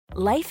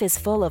Life is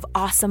full of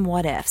awesome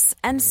what-ifs,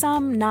 and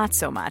some not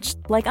so much,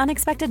 like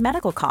unexpected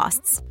medical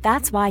costs.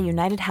 That's why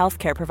United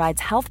Healthcare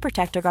provides Health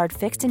Protector Guard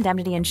fixed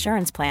indemnity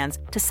insurance plans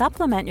to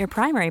supplement your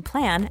primary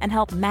plan and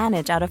help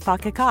manage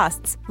out-of-pocket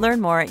costs.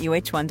 Learn more at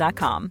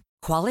uh1.com.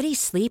 Quality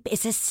sleep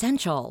is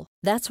essential.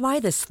 That's why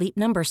the Sleep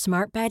Number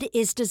Smart Bed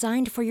is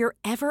designed for your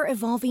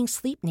ever-evolving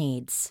sleep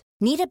needs.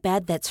 Need a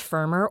bed that's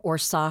firmer or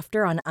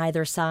softer on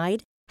either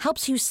side?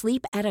 Helps you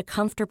sleep at a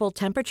comfortable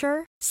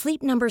temperature?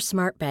 Sleep Number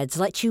Smart Beds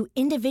let you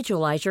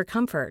individualize your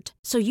comfort,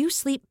 so you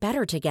sleep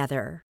better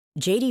together.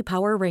 J.D.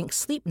 Power ranks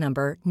Sleep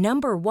Number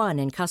number 1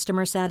 in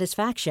customer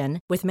satisfaction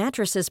with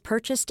mattresses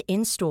purchased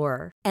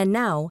in-store. And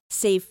now,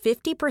 save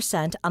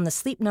 50% on the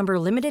Sleep Number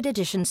Limited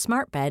Edition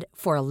Smart Bed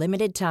for a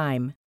limited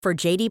time. For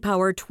J.D.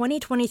 Power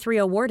 2023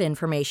 award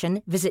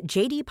information, visit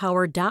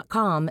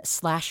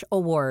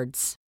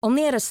jdpower.com/awards.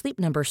 Only at a Sleep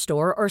Number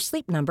store or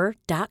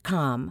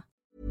sleepnumber.com.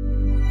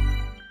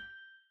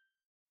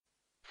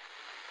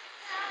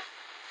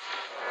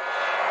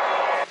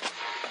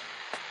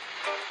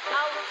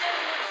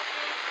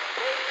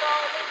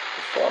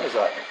 What time is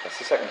that? That's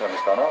the second time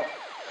it's gone off.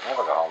 They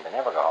never go home,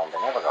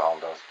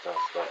 those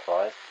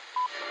boys.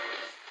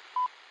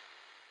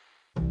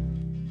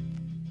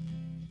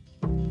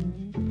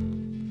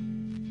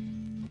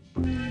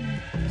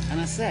 And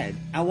I said,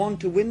 I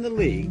want to win the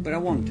league, but I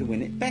want to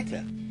win it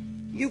better.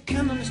 You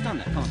can understand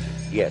that, can't you?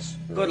 Yes.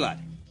 Good lad.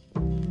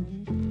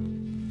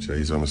 So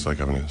he's almost like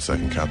having a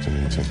second captain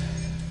in the team.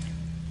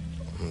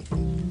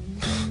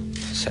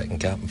 Second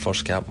captain,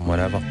 first captain,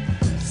 whatever.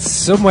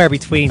 Somewhere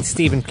between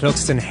Stephen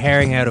Cluxton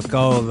herring out of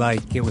goal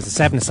like it was a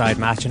seven-a-side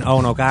match and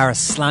Owen O'Gara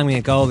slamming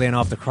a goal in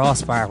off the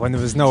crossbar when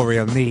there was no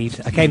real need.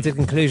 I came to the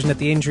conclusion that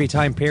the injury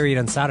time period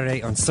on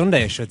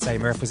Sunday, I should say,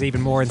 Murph, was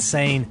even more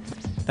insane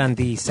than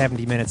the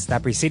 70 minutes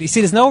that preceded. You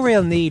see, there's no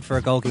real need for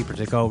a goalkeeper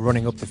to go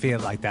running up the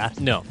field like that.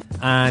 No.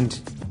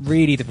 And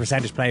really the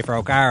percentage play for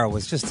O'Gara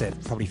was just to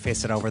probably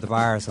fist it over the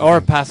bar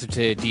or pass it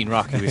to Dean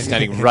Rock, who was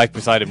standing right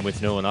beside him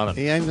with no one on him.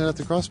 He aimed it at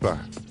the crossbar.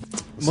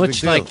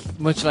 Much like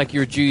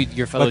your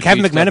fellow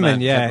Kevin Jude McMenamin,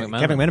 Clubman,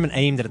 Kevin McMenamin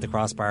aimed it at the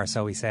crossbar,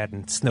 so he said,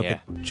 and snuck it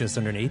just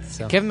underneath.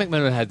 So. Kevin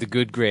McMenamin had the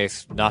good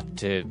grace not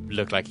to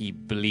look like he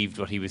believed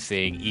what he was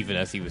saying, even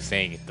as he was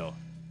saying it, though.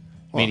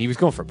 I mean, he was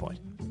going for a point.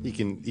 You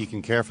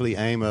can carefully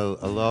aim a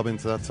lob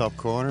into that top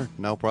corner,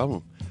 no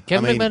problem.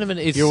 Kevin McMenamin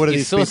is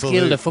so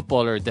skilled a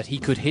footballer that he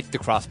could hit the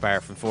crossbar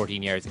from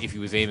 14 yards if he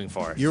was aiming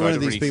for it. You're so one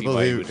of these people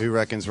who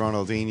reckons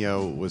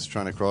Ronaldinho was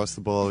trying to cross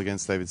the ball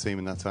against David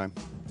Seaman that time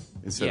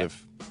instead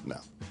of no.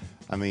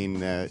 I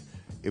mean,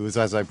 it was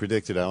as I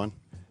predicted, Owen.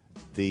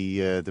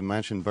 The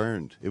mansion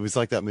burned. It was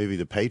like that movie,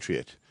 The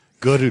Patriot,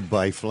 gutted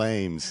by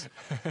flames.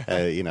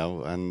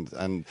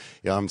 And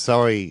I'm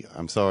sorry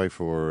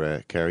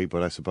for Kerry,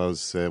 but I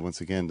suppose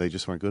once again they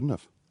just weren't good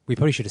enough. We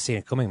probably should have seen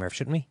it coming, Murph,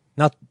 shouldn't we?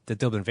 Not the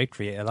Dublin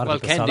victory. A lot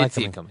of people saw that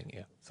see it coming.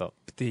 Yeah. So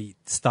the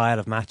style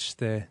of match,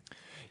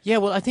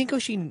 well, I think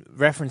Oisin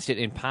referenced it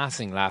in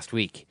passing last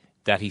week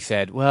that he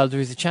said, well,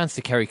 there is a chance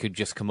that Kerry could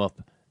just come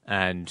up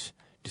and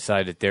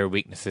decide that their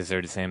weaknesses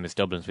are the same as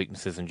Dublin's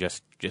weaknesses and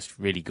just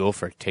really go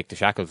for it, take the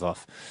shackles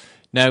off.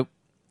 Now,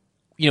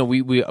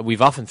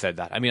 we've often said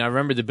that. I mean, I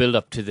remember the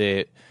build-up to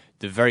the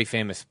very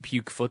famous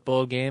Puke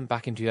football game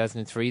back in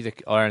 2003, the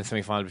Ireland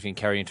semi-final between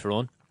Kerry and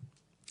Tyrone.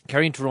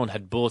 Kerry and Tyrone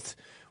had both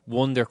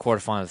won their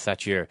quarterfinals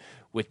that year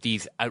with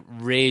these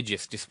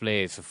outrageous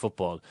displays of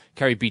football.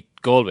 Kerry beat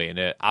Galway in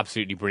an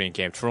absolutely brilliant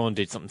game. Tyrone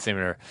did something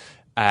similar.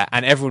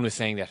 And everyone was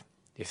saying that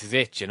this is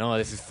it,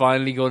 this is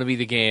finally going to be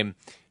the game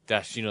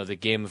that the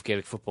game of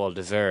Gaelic football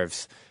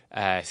deserves.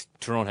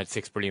 Tyrone had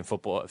 6 brilliant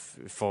football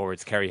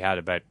forwards. Kerry had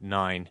about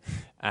 9,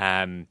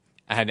 and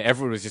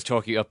everyone was just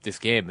talking up this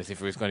game as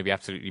if it was going to be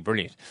absolutely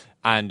brilliant.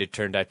 And it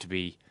turned out to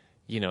be,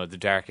 the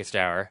darkest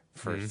hour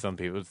for some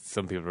people.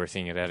 Some people were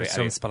seeing it at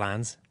some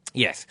Spillans.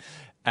 Yes.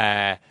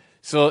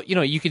 So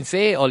you can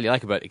say all you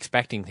like about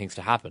expecting things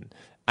to happen,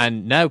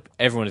 and now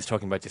everyone is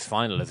talking about this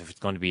final as if it's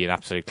going to be an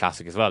absolute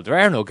classic as well. There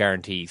are no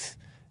guarantees.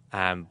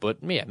 But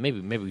yeah,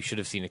 maybe we should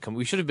have seen it come.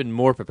 We should have been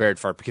more prepared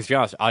for it because, to be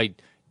honest, I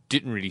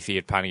didn't really see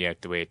it panning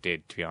out the way it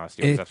did. To be honest,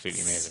 it was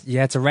absolutely amazing.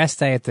 Yeah, it's a rest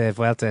day at the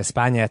Vuelta a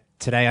España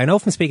today. I know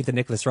from speaking to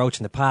Nicholas Roche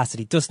in the past that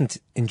he doesn't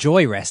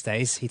enjoy rest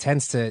days. He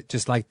tends to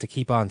just like to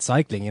keep on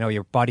cycling.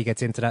 Your body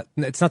gets into that.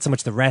 It's not so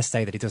much the rest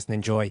day that he doesn't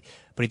enjoy,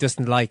 but he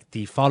doesn't like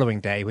the following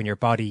day when your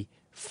body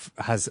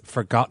has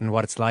forgotten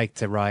what it's like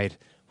to ride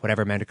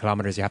whatever amount of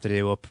kilometres you have to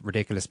do up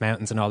ridiculous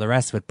mountains and all the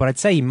rest of it. But I'd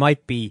say he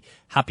might be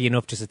happy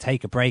enough just to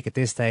take a break at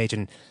this stage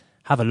and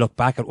have a look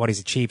back at what he's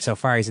achieved so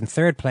far. He's in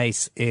 3rd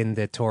place in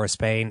the Tour of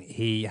Spain.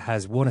 He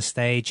has won one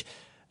stage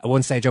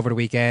over the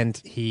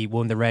weekend. He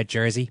won the red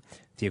jersey,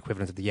 the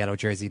equivalent of the yellow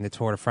jersey in the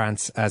Tour de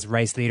France, as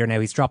race leader.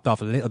 Now he's dropped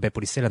off a little bit,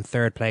 but he's still in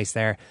 3rd place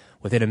there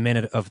within a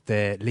minute of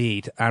the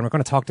lead. And we're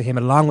going to talk to him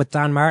along with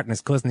Dan Martin,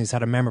 his cousin, who's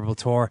had a memorable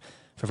tour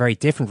for a very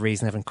different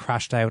reason, having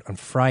crashed out on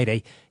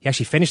Friday. He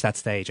actually finished that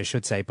stage, I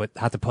should say, but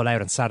had to pull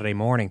out on Saturday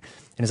morning.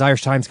 In his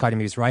Irish Times column,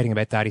 he was writing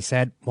about that. He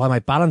said, while my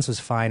balance was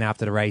fine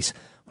after the race,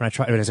 when I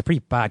tried, it was a pretty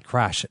bad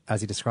crash,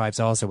 as he describes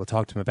also. We'll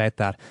talk to him about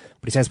that.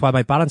 But he says, while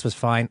my balance was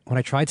fine, when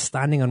I tried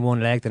standing on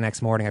one leg the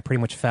next morning, I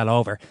pretty much fell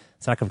over.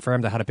 So I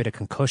confirmed I had a bit of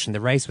concussion. The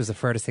race was the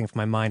furthest thing from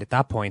my mind at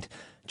that point.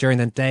 During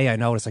the day, I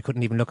noticed I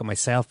couldn't even look at my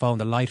cell phone.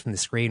 The light from the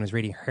screen was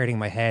really hurting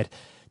my head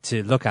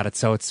to look at it.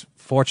 So it's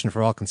fortunate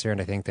for all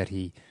concerned, I think, that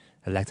he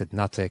elected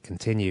not to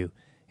continue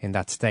in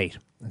that state.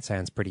 It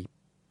sounds pretty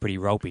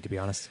ropey, to be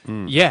honest.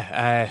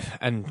 Yeah,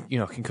 and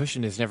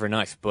concussion is never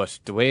nice, but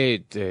the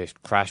way the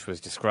crash was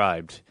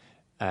described,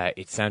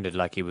 it sounded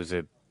like it was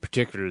a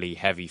particularly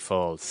heavy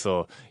fall.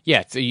 So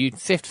yeah,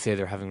 it's safe to say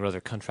they're having rather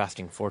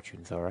contrasting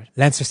fortunes. All right,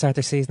 Leinster start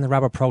their season, the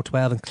Rabble Pro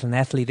 12 in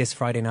Clonethley this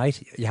Friday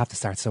night. You have to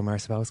start somewhere, I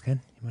suppose,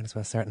 Ken. You might as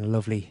well start in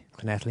lovely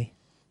Clonethley.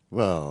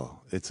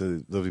 Well, it's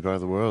a lovely part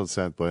of the world,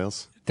 South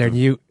Wales. Their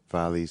new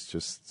valley's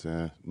just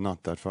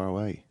not that far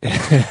away.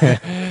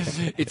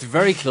 It's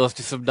very close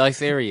to some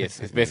nice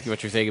areas, is basically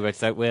what you're saying about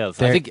South Wales.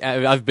 I think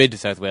I've been to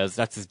South Wales.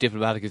 That's as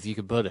diplomatic as you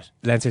can put it.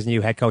 Leinster's new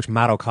head coach,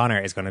 Matt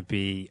O'Connor, is going to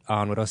be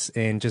on with us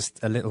in just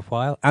a little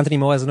while. Anthony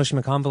Moyles and Ushie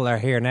McConville are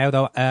here now,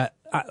 though.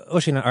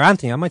 Ushie, or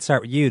Anthony, I might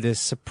start with you. The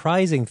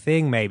surprising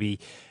thing, maybe,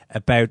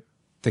 about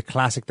the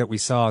classic that we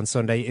saw on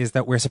Sunday is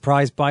that we're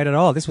surprised by it at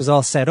all. This was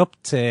all set up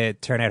to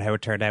turn out how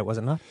it turned out, was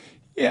it not?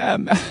 Yeah,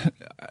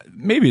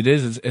 maybe it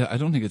is. I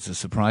don't think it's a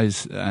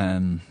surprise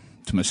to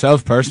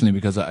myself personally,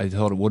 because I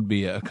thought it would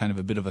be a kind of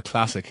a bit of a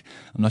classic.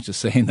 I'm not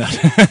just saying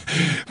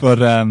that.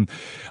 But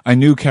I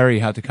knew Kerry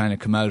had to kind of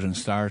come out and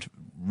start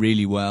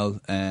really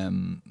well.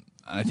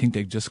 I think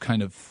they just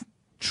kind of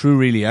threw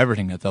really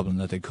everything at Dublin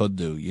that they could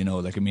do.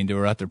 They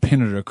were at their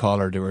pin of their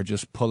collar. They were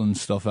just pulling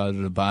stuff out of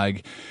the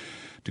bag.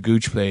 The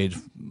Gooch played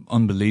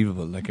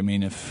unbelievable.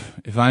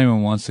 If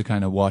anyone wants to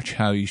kind of watch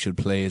how you should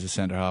play as a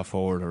centre-half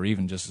forward, or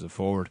even just as a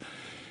forward,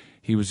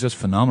 he was just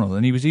phenomenal.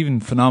 And he was even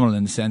phenomenal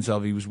in the sense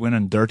of he was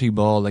winning dirty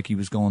ball, like he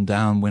was going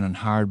down, winning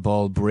hard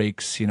ball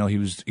breaks. He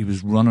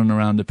was running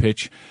around the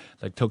pitch,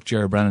 like took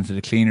Gerard Brennan to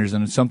the cleaners.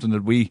 And it's something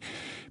that we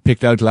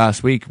picked out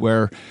last week,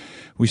 where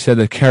we said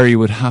that Kerry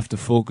would have to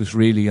focus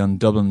really on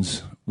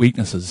Dublin's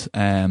weaknesses.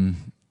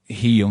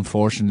 He,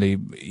 unfortunately,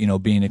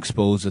 being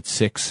exposed at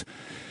 6,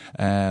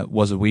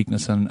 was a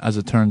weakness, and as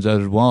it turns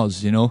out, it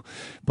was,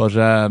 But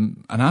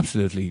an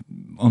absolutely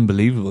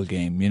unbelievable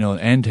game,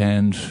 end to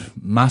end,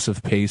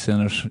 massive pace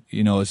in it.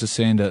 It's just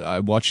saying that I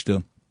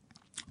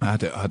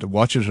had to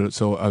watch it,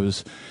 so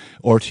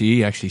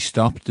RTE actually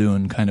stopped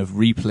doing kind of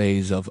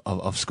replays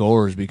of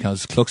scores,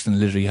 because Cluxton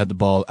literally had the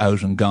ball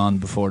out and gone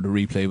before the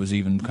replay was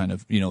even kind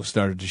of,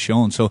 started to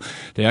show. And so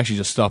they actually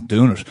just stopped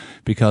doing it,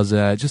 because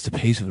just the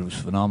pace of it was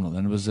phenomenal,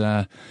 and it was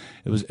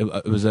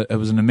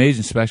an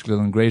amazing spectacle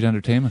and great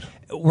entertainment.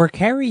 Were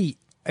Kerry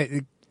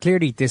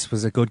clearly this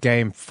was a good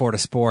game for the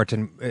sport,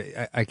 and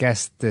I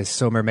guess the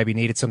summer maybe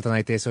needed something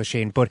like this,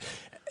 Oisin, but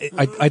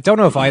I don't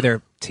know if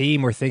either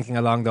team were thinking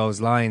along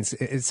those lines.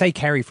 Say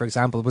Kerry, for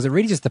example, was it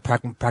really just the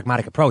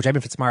pragmatic approach?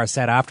 Evan Fitzmaurice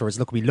said afterwards,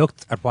 look, we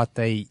looked at what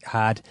they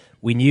had.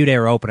 We knew they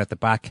were open at the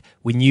back.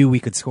 We knew we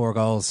could score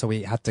goals, so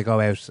we had to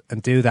go out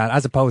and do that,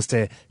 as opposed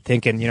to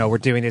thinking, we're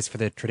doing this for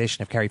the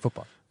tradition of Kerry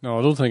football. No,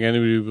 I don't think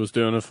anybody was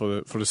doing it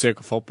for the sake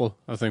of football.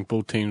 I think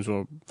both teams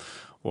had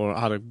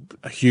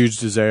a huge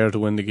desire to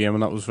win the game,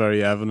 and that was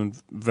very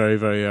evident very,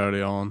 very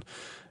early on.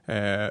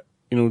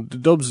 The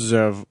Dubs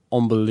deserve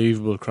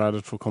unbelievable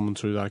credit for coming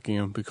through that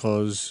game,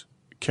 because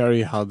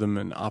Kerry had them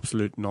in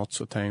absolute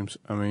nuts at times.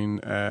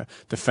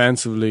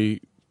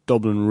 Defensively,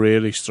 Dublin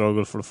really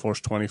struggled for the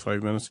first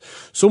 25 minutes.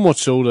 So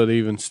much so that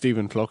even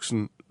Stephen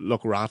Cluxton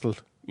looked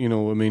rattled.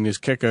 His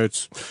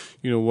kickouts,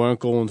 weren't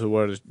going to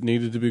where it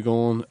needed to be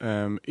going.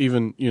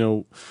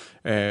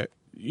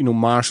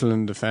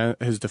 Marshalling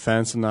his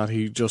defence and that,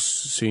 he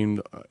just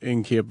seemed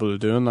incapable of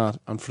doing that.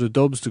 And for the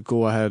Dubs to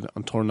go ahead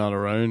and turn that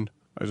around,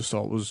 I just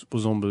thought was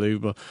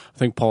unbelievable. I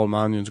think Paul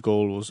Mannion's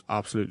goal was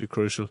absolutely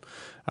crucial.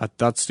 At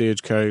that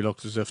stage, Kerry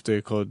looked as if they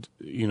could,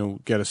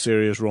 get a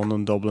serious run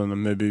on Dublin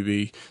and maybe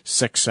be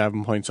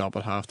 6-7 points up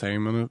at half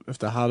time. And if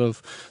they had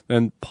have,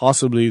 then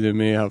possibly they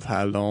may have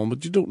held on.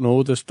 But you don't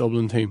know this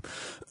Dublin team.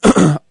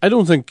 I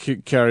don't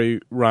think Kerry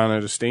ran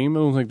out of steam. I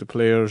don't think the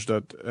players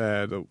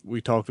that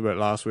we talked about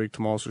last week,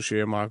 Tomas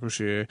O'Shea, Mark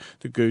O'Shea,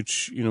 the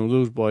Gooch,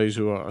 those boys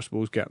who are, I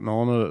suppose, getting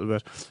on a little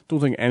bit, don't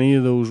think any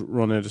of those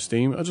run out of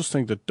steam. I just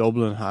think that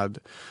Dublin had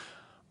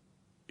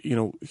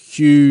a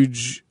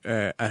huge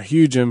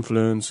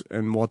influence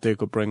in what they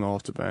could bring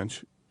off the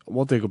bench.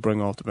 What they could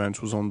bring off the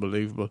bench was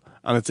unbelievable,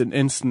 and it's an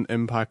instant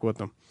impact with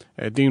them.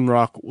 Dean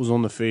Rock was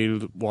on the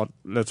field,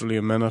 literally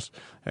a minute,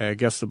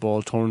 gets the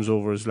ball, turns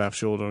over his left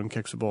shoulder and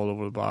kicks the ball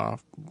over the bar.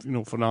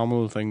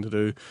 Phenomenal thing to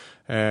do.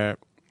 Kevin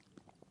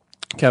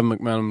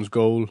McMenamin's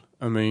goal,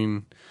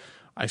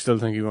 I still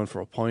think he went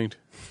for a point.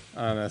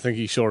 And I think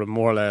he sort of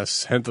more or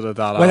less hinted at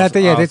that. Well, after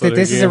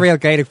this is a real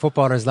Gaelic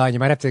footballer's line. You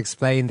might have to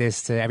explain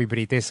this to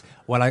everybody.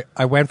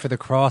 I went for the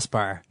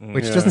crossbar,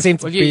 which doesn't seem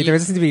to be. There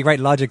doesn't seem to be great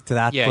logic to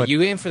that. Yeah, but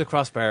you aim for the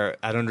crossbar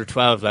at under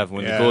 12 level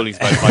when the goalie's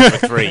by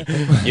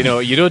 5'3". You know,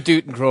 you don't do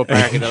it in Croke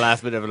Park in the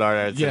last bit of an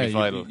Ireland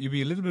semi-final. You'd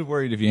be a little bit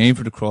worried if you aim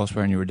for the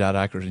crossbar and you were that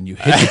accurate and you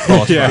hit the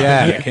crossbar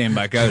and it came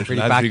back out. Really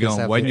That'd be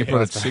going, why didn't you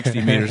put it 60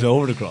 metres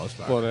over the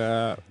crossbar?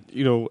 But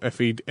you know, if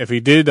he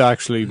did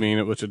actually mean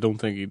it, which I don't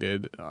think he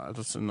did,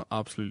 that's an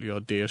absolutely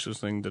audacious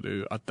thing to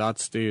do at that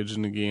stage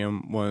in the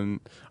game when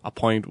a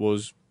point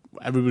was,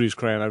 everybody's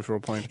crying out for a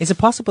point. Is it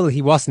possible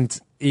he wasn't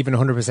even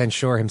 100%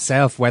 sure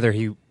himself whether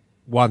he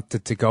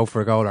wanted to go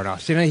for a goal or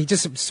not? You know, he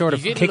just sort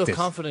of kicked kicked look it.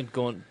 Confident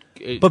going.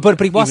 But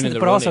he wasn't.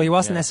 But also, running, he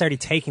wasn't necessarily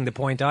taking the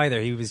point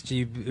either. He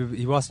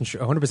wasn't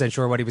 100%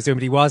 sure what he was doing,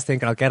 but he was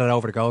thinking, "I'll get it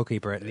over the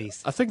goalkeeper at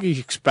least." I think he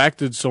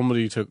expected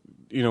somebody to,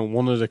 you know,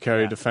 one of the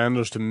Kerry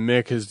defenders to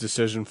make his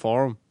decision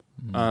for him,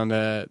 and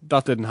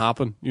that didn't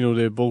happen. You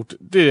know,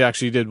 they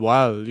actually did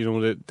well. You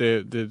know,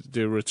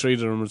 they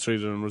retreated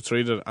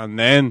and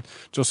then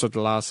just at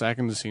the last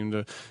second they seemed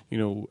to, you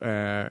know,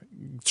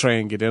 try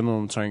and get in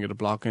on him, try and get a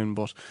block in.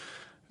 But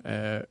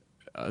as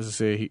I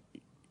say,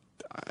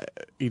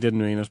 he didn't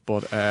mean it,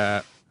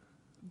 but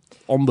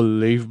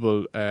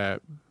unbelievable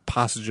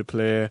passage of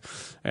play.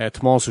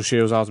 Tomas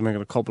O'Shea was after making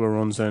a couple of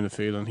runs down the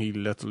field and he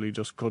literally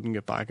just couldn't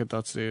get back at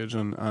that stage,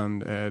 and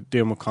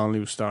Dale McConnelly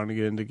was starting to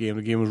get in the game.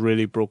 The game was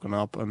really broken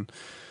up, and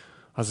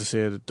as I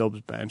say, the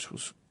Dubs bench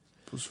was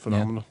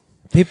phenomenal.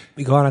 Pip,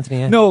 you go on,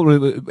 Anthony. No,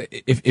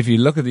 if you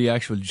look at the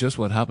actual, just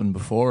what happened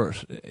before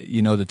it,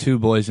 you know, the two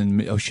boys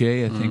in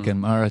O'Shea, I think,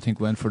 and Maher, I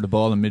think, went for the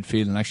ball in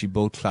midfield and actually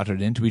both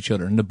clattered into each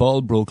other, and the ball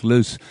broke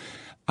loose.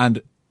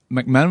 And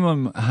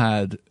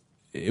McManaman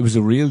it was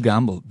a real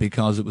gamble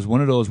because it was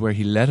one of those where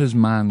he let his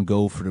man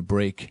go for the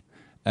break.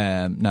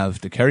 Now, if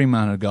the Kerry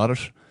man had got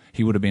it,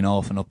 he would have been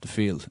off and up the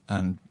field,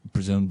 and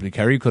presumably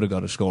Kerry could have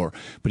got a score.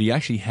 But he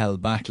actually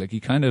held back, like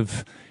he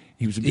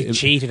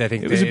cheated, I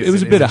think. It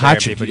was a bit of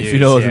hatchet, if you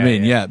know what I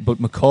mean. Yeah, but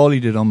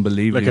McCauley did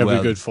unbelievably well. Like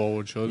every good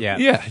forward should.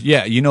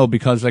 Yeah, you know,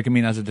 because, like, I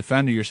mean, as a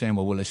defender, you're saying,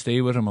 well, will I stay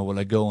with him or will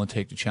I go and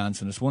take the chance?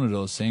 And it's one of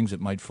those things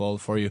that might fall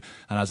for you.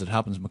 And as it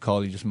happens,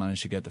 McCauley just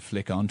managed to get the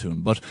flick onto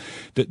him. But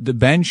the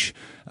bench,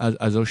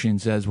 as Oisin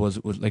says,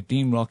 was like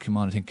Dean Rock came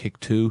on, I think,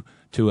 kicked two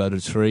out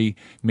of three,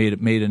 made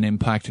an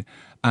impact.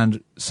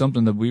 And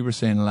something that we were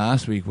saying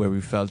last week where we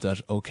felt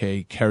that,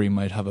 okay, Kerry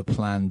might have a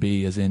plan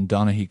B, as in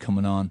Donaghy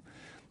coming on.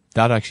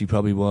 That actually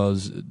probably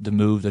was the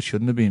move that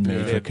shouldn't have been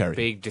made for Kerry.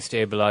 Big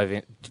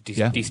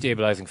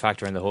destabilising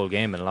factor in the whole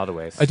game in a lot of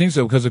ways. I think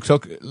so, because it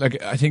took,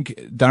 like, I think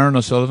Darren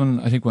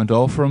O'Sullivan, went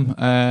off for him.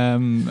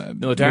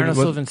 No, Darren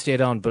O'Sullivan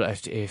stayed on,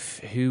 but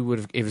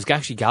it was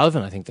actually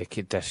Galvin, I think,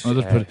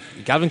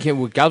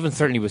 Galvin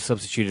certainly was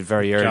substituted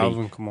very early.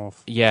 Galvin come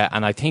off. Yeah,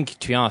 and I think,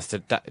 to be honest,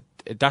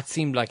 that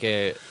seemed like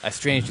a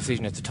strange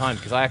decision at the time,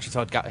 because I actually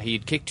thought he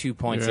had kicked 2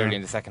 points early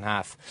in the second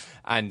half,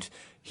 and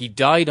he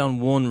died on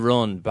one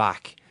run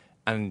back.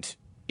 And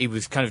it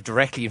was kind of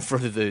directly in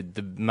front of the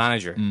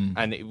manager.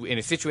 And in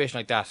a situation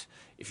like that,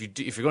 if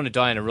you're going to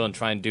die in a run,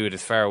 try and do it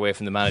as far away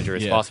from the manager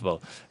as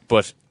possible.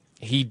 But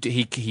he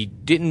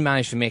didn't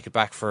manage to make it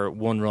back for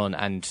one run,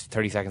 and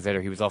 30 seconds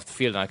later he was off the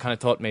field. And I kind of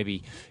thought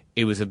maybe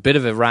it was a bit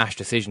of a rash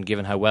decision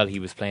given how well he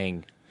was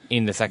playing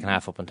in the second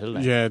half up until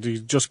then. Yeah, he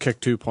just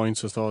kicked 2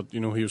 points. I thought,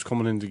 you know, he was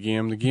coming into the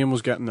game. The game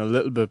was getting a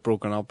little bit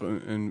broken up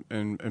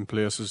in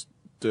places.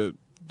 The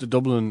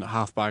Dublin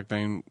half-back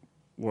line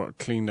were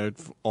cleaned out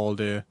all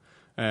day.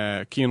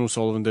 Cian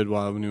O'Sullivan did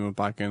well when he went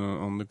back in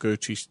on the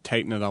Gooch. He's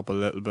tightened it up a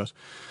little bit.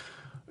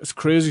 It's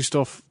crazy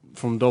stuff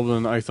from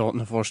Dublin, I thought, in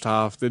the first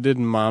half. They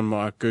didn't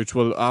man-mark Gooch.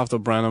 Well, after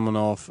Brennan went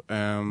off,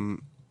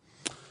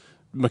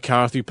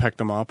 McCarthy picked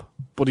him up,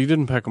 but he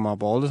didn't pick him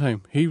up all the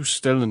time. He was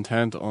still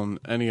intent on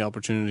any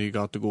opportunity he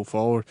got to go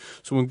forward.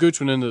 So when Gooch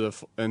went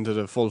into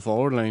the full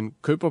forward line,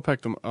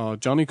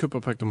 Johnny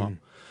Cooper picked him up.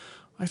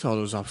 I thought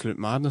it was absolute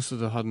madness that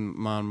they hadn't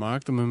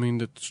man-marked him. I mean,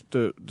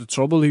 the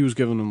trouble he was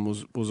giving them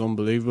was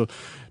unbelievable.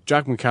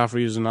 Jack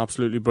McCaffrey is an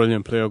absolutely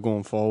brilliant player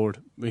going forward.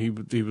 He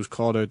was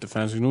caught out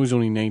defensively. I know he's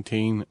only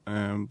 19,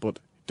 but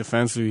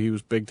defensively he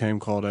was big time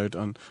caught out.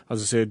 And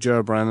as I said,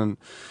 Ger Brennan,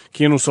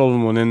 Cian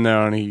O'Sullivan went in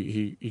there and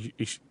he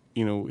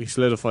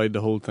solidified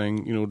the whole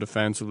thing, you know,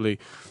 defensively,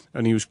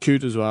 and he was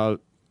cute as well.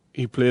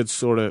 He played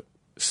sort of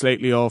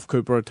slightly off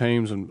Cooper at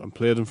times and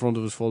played in front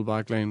of his full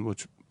back line,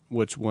 which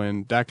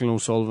when Declan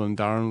O'Sullivan,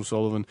 Darren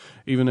O'Sullivan,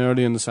 even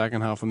early in the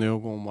second half when they were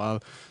going well,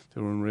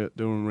 they were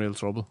in real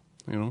trouble,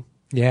 you know.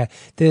 Yeah,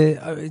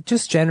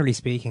 just generally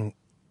speaking,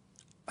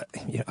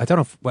 I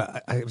don't know.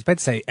 I was about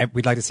to say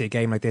we'd like to see a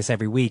game like this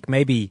every week.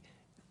 Maybe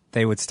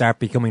they would start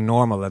becoming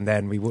normal, and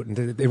then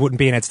it wouldn't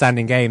be an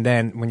outstanding game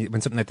then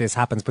when something like this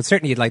happens. But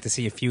certainly you'd like to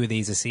see a few of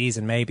these a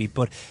season, maybe.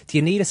 But do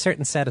you need a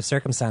certain set of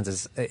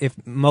circumstances? If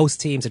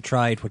most teams had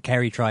tried what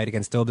Kerry tried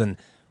against Dublin,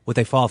 would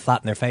they fall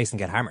flat in their face and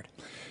get hammered?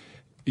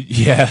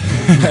 Yeah,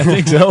 I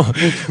think so.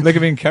 Like, I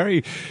mean,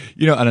 Kerry,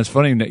 you know, and it's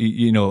funny that,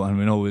 you know, and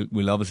we know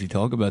we'll obviously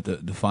talk about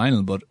the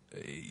final, but,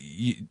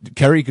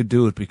 Kerry could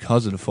do it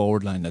because of the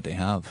forward line that they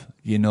have.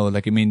 You know,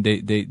 like, I mean,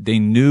 they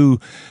knew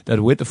that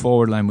with the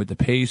forward line, with the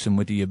pace and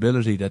with the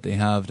ability that they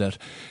have, that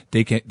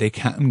they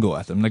can go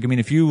at them. Like, I mean,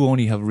 if you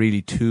only have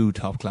really 2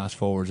 top class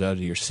forwards out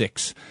of your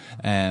 6,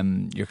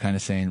 you're kind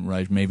of saying,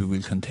 right, maybe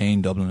we'll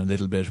contain Dublin a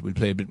little bit, we'll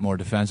play a bit more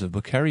defensive.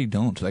 But Kerry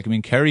don't. Like, I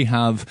mean, Kerry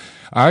have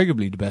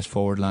arguably the best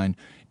forward line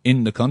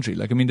in the country.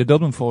 Like, I mean, the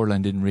Dublin forward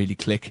line didn't really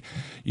click,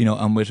 you know,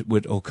 and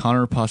with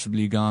O'Connor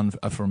possibly gone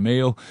for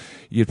Mayo,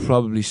 you'd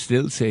probably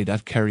still say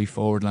that Kerry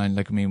forward line,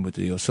 like, I mean, with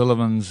the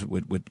O'Sullivans,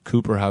 with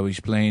Cooper, how he's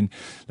playing,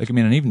 like, I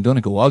mean, and even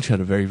Donegal Walsh had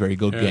a very, very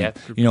good game. Yeah.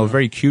 You know, a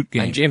very cute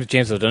game. And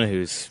James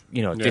O'Donoghue's,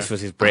 you know, this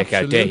was his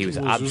breakout day. He was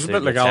absolutely It was a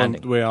bit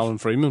like the way Alan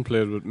Freeman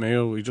played with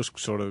Mayo. He just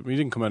he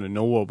didn't come out of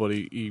nowhere, but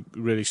he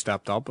really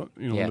stepped up,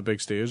 you know, on the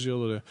big stage the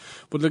other day.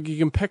 But look, you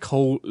can pick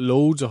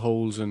loads of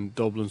holes in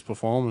Dublin's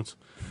performance.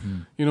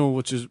 You know,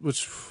 which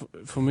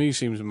for me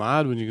seems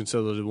mad when you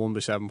consider they won by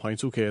 7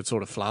 points. Okay, it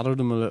sort of flattered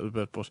them a little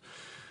bit, but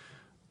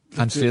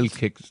and still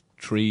kicked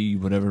 3,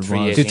 whatever it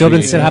was. Did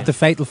Dublin still have the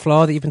fatal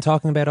flaw that you've been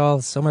talking about all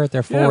summer?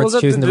 Their forwards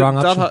choosing the wrong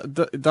option.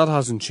 That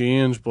hasn't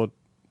changed, but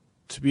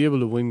to be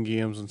able to win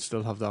games and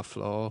still have that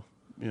flaw,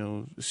 you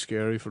know, is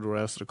scary for the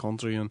rest of the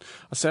country. And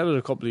I said it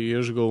a couple of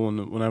years ago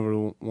whenever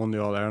we won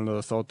the All Ireland, that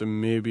I thought they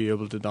may be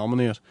able to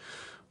dominate.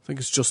 I think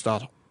it's just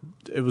that.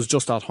 It was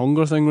just that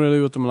hunger thing really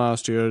with them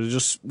last year. They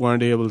just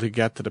weren't able to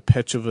get to the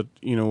pitch of it,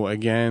 you know,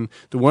 again.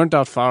 They weren't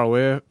that far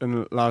away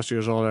in last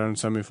year's All-Ireland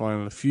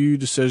semi-final. A few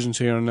decisions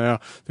here and there.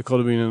 They could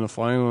have been in the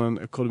final and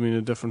it could have been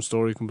a different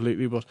story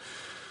completely. But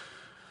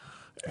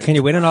can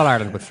you win an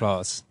All-Ireland with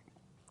flaws?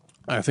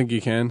 I think you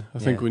can. I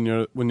think when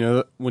you're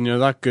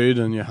that good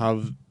and you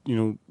have, you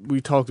know, we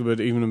talked about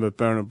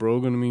Bernard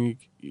Brogan. I mean,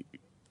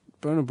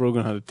 Bernard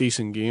Brogan had a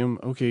decent game.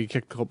 Okay, he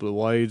kicked a couple of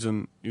wides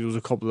and there was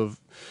a couple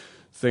of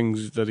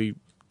things that he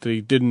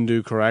didn't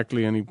do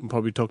correctly, and he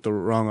probably took the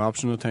wrong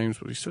option at times,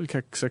 but he still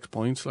kicked 6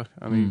 points, like,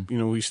 and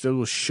he still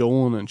was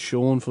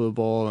showing for the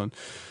ball, and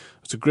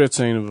it's a great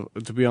sign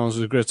of, to be honest,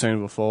 it's a great sign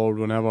of a forward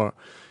whenever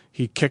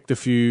he kicked a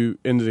few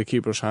into the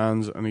keeper's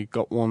hands and he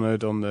got one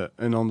out under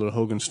the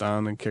hug and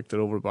stand and kicked it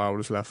over the bar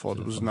with his left foot.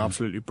 It was an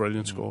absolutely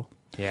brilliant score.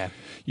 Yeah,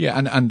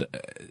 and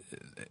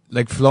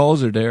like,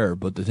 flaws are there,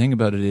 but the thing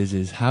about it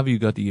is have you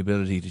got the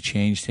ability to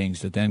change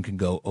things that then can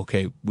go,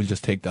 okay, we'll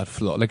just take that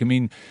flaw. Like, I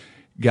mean,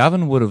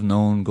 Gavin would have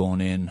known going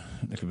in,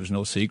 like, it was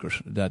no secret,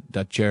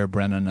 that Ger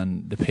Brennan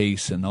and the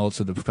pace and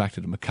also the fact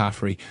that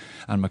McCaffrey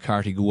and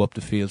McCarthy go up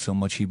the field so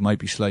much, he might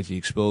be slightly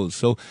exposed.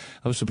 So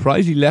I was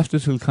surprised he left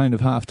it till kind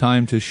of half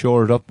time to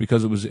shore it up,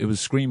 because it was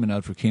screaming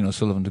out for Cian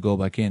O'Sullivan to go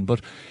back in.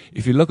 But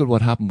if you look at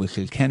what happened with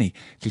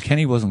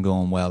Kilkenny wasn't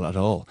going well at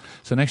all.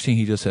 So next thing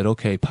he just said,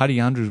 okay, Paddy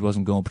Andrews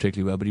wasn't going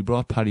particularly well, but he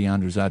brought Paddy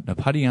Andrews out. Now,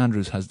 Paddy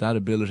Andrews has that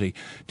ability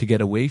to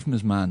get away from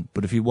his man,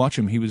 but if you watch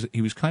him, he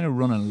was kind of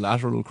running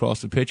lateral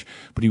across the pitch,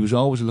 but he was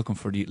always looking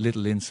for the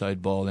little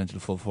inside ball into the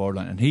full forward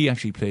line, and he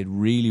actually played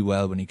really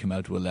well when he came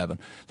out to 11.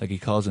 Like, he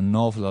caused an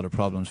awful lot of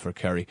problems for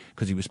Kerry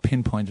because he was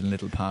pinpointing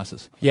little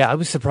passes. Yeah, I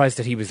was surprised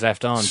that he was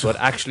left on, but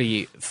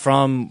actually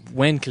from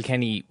when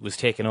Kilkenny was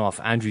taken off,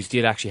 Andrews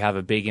did actually have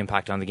a big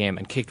impact on the game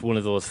and kicked one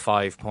of those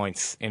 5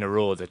 points in a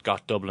row that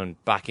got Dublin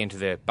back into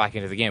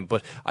the game.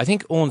 But I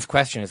think Owen's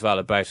question as well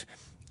about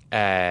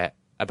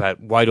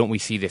why don't we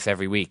see this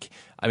every week.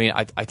 I mean,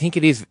 I think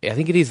it is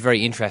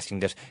very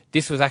interesting that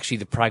this was actually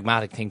the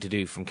pragmatic thing to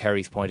do from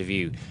Kerry's point of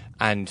view,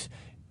 and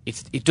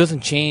it doesn't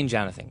change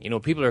anything. You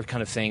know, people are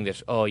kind of saying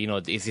that, oh, you know,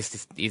 is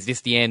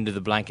this the end of the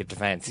blanket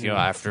defence? You know,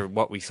 after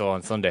what we saw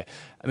on Sunday.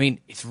 I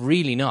mean, it's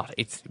really not.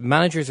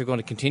 Managers are going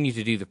to continue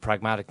to do the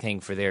pragmatic thing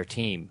for their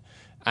team,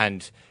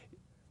 and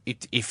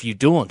if you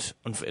don't,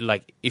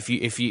 like, if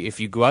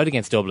you go out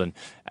against Dublin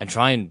and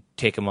try and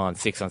take them on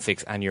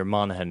 6-on-6, and you're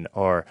Monaghan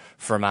or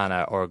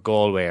Fermanagh or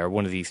Galway or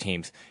one of these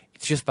teams,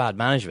 it's just bad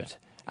management,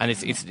 and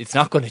it's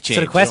not going to change.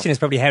 So the question is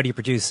probably, how do you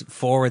produce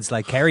forwards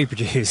like Kerry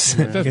produce?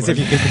 Because if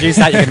you can produce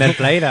that, you can then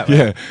play that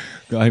way.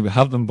 Yeah, I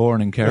have them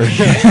born in Kerry.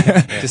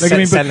 Just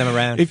send them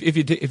around.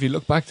 If you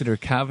look back to their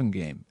Cavan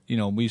game, you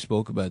know, we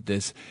spoke about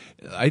this.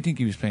 I think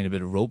he was playing a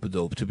bit of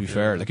rope-a-dope, to be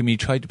fair. Like, I mean, he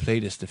tried to play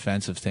this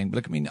defensive thing. But,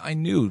 like, I mean, I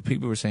knew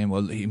people were saying,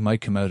 well, he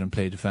might come out and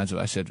play defensive.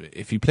 I said,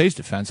 if he plays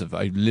defensive,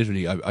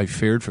 I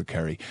feared for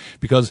Kerry.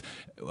 Because,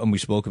 and we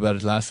spoke about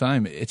it last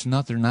time, it's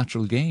not their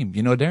natural game.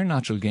 You know, their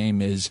natural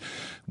game is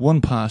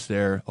one pass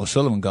there.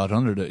 O'Sullivan got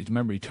under it.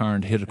 Remember, he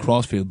turned, hit a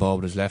crossfield ball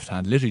with his left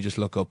hand, literally just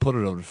look up, put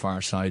it over the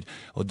far side.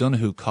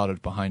 O'Donoghue caught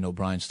it behind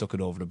O'Brien, stuck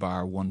it over the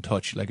bar, one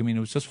touch. Like, I mean,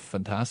 it was just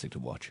fantastic to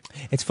watch.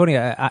 It's funny,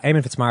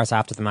 Eamon Fitzmaurice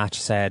after the match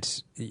said,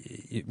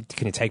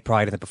 can you take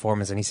pride in the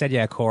performance? And he said,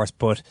 yeah, of course,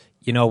 but,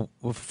 you know,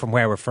 from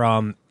where we're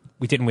from,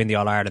 we didn't win the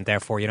All-Ireland,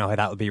 therefore, you know how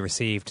that will be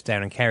received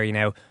down in Kerry.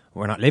 Now,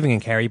 we're not living in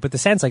Kerry, but the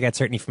sense I get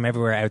certainly from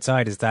everywhere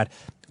outside is that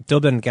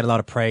Dublin get a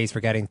lot of praise for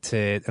getting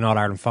to an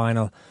All-Ireland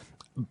final,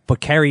 but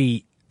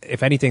Kerry,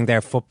 if anything,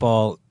 their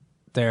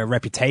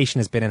reputation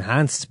has been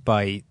enhanced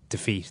by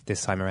defeat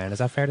this time around. Is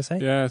that fair to say?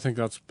 Yeah, I think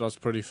that's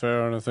pretty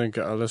fair, and I think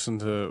I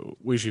listened to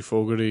Wishy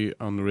Fogarty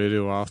on the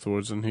radio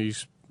afterwards, and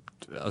he's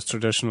as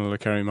traditional a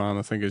Kerry man,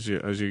 I think, as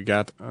you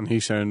get, and he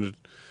sounded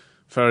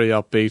very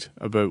upbeat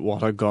about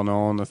what had gone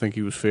on. I think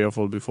he was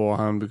fearful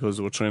beforehand because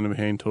they were training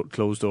behind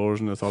closed doors,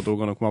 and they thought they were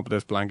going to come up with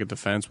this blanket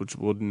defence, which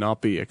would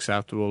not be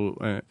acceptable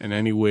in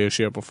any way,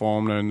 shape or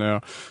form down there,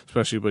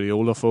 especially by the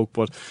older folk.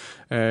 But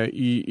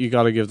you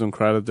got to give them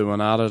credit. They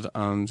went at it,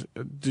 and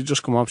they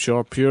just come up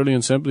short purely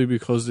and simply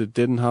because they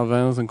didn't have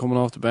anything coming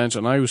off the bench.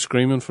 And I was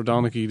screaming for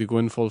Donaghy to go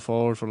in full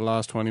forward for the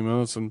last 20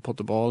 minutes and put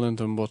the ball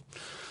into him, but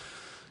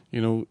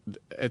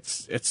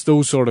it's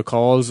those sort of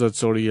calls that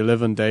sort of you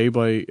live and die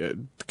by.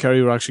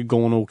 Kerry were actually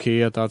going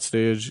okay at that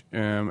stage.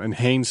 In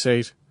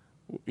hindsight,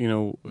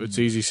 it's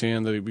easy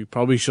saying that we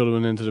probably should have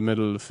went into the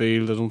middle of the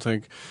field. I don't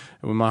think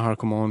when Maher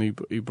come on,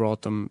 he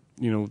brought them,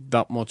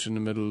 that much in the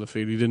middle of the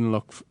field. He didn't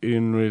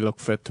really look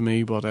fit to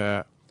me. But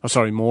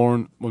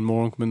Moran, when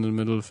Moran came into the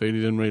middle of the field,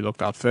 he didn't really look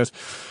that fit.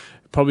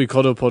 Probably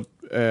could have put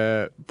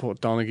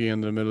Donaghy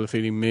in the middle of the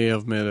field. He may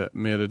have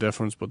made a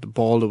difference, but the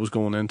ball that was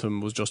going into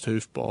him was just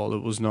hoof ball.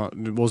 It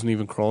wasn't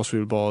even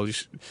crossfield ball.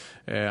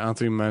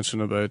 Anthony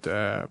mentioned about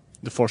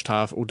the first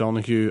half.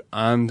 O'Donoghue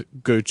and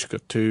Gooch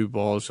got 2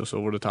 balls just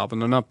over the top,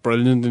 and they're not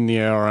brilliant in the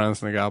air or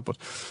anything like that, but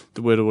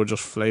the way they were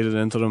just flighted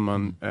into them,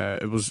 and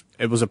it was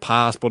a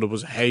pass, but it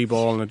was a high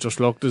ball, and it just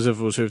looked as if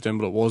it was hoofed in,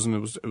 but it wasn't.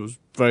 There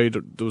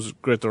was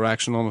great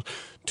direction on it.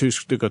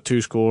 They got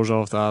 2 scores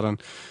off that,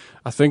 and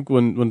I think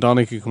when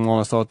Donaghy came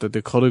on, I thought that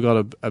they could have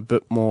got a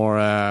bit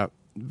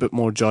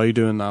more joy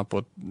doing that,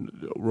 but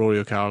Rory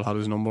O'Carroll had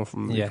his number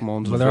from come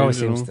on to the there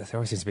field,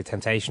 always seems to be a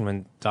temptation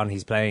when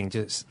Donaghy's playing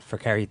just for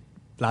Kerry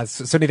lads.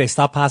 Suddenly they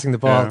stop passing the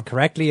ball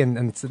correctly,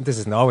 and this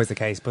isn't always the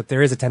case, but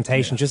there is a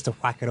temptation just to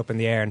whack it up in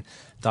the air and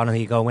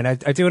Donaghy go win. I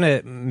do want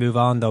to move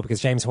on though, because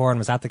James Horan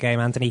was at the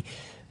game. Anthony,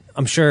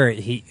 I'm sure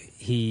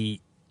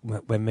he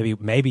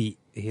maybe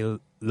he'll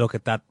look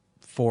at that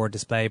forward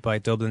display by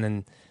Dublin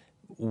and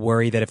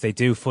worry that if they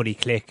do fully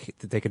click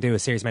that they could do a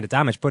serious amount of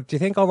damage. But do you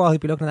think overall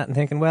he'd be looking at that and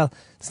thinking, well,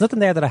 there's nothing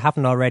there that I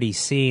haven't already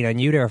seen. I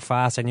knew they were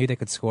fast, I knew they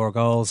could score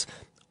goals,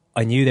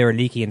 I knew they were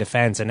leaky in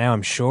defence, and now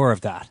I'm sure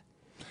of that?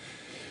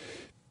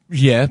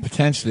 Yeah,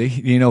 potentially.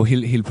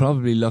 He'll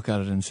probably look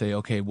at it and say,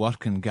 okay, what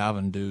can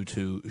Gavin do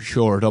to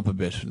shore it up a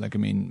bit?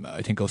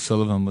 I think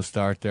O'Sullivan will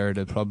start there.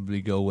 They'll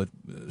probably go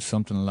with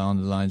something along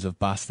the lines of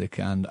Bastick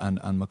and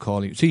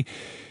Macaulay. See,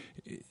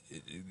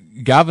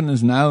 Gavin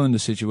is now in the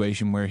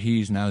situation where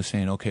he's now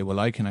saying, okay, well,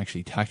 I can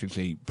actually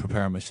tactically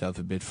prepare myself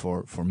a bit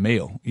for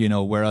Mayo,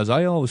 whereas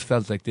I always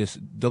felt like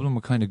Dublin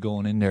were kind of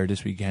going in there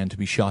this weekend to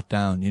be shot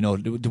down.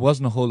 There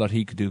wasn't a whole lot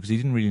he could do because he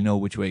didn't really know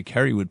which way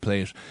Kerry would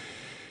play it.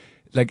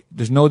 Like,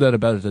 there's no doubt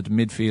about it that the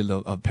midfield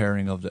of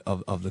pairing of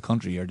the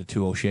country are the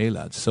 2 O'Shea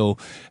lads. So,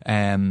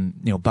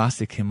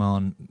 Bastick came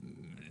on,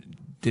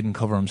 didn't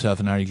cover himself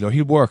in any glory.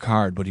 He'll work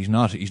hard, but he's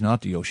not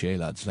the O'Shea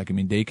lads.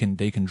 They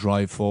can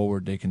drive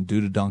forward, they can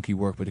do the donkey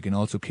work, but they can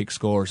also kick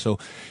scores. So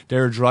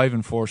they're a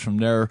driving force from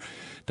there.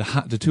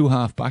 The 2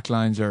 half back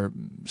lines are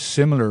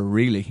similar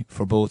really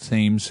for both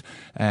teams.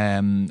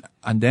 And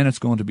then it's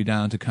going to be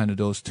down to kind of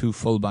those 2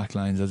 full back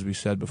lines, as we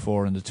said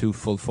before, and the 2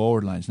 full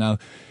forward lines. Now,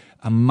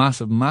 a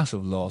massive,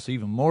 massive loss,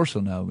 even more so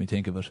now when we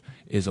think of it,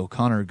 is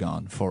O'Connor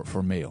gone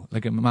for Mayo.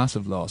 Like a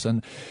massive loss.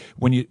 And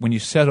when you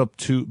set up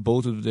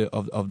both of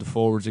the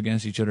forwards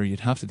against each other, you'd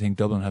have to think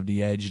Dublin have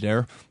the edge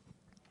there.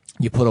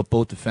 You put up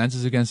both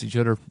defences against each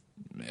other,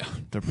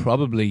 they're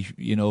probably,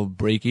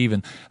 break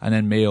even. And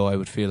then Mayo, I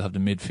would feel, have the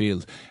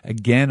midfield.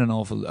 Again,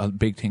 a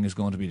big thing is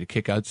going to be the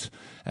kickouts.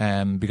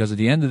 Because at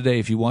the end of the day,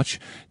 if you watch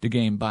the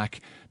game back,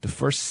 the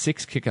first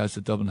 6 kickouts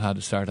that Dublin had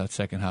to start that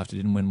second half, they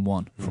didn't win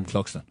one from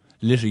Cluxton.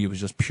 Literally, it was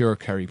just pure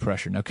Kerry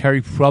pressure. Now,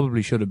 Kerry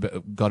probably should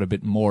have got a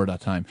bit more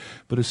that time.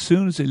 But as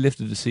soon as they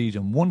lifted the siege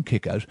on one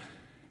kick-out,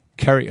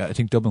 Kerry, I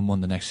think Dublin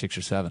won the next 6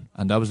 or 7.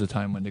 And that was the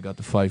time when they got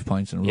the 5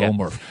 points in a row,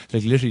 Murph.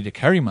 Like, literally, the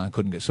Kerry man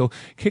couldn't get. So,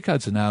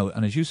 kick-outs are now,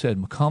 and as you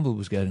said, McConville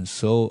was getting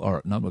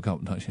not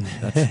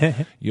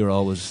McConville, you're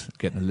always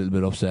getting a little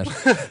bit upset.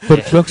 But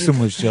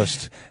Cluxton was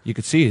just, you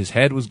could see his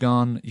head was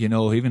gone,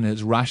 even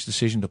his rash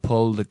decision to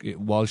pull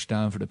Walsh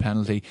down for the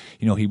penalty,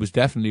 he was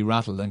definitely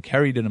rattled, and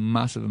Kerry did a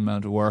massive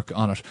amount of work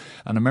on it.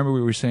 And I remember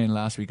we were saying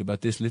last week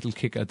about this little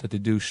kick-out that they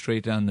do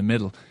straight down the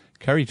middle.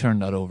 Kerry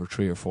turned that over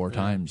 3 or 4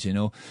 times,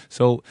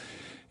 So,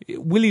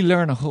 will he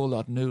learn a whole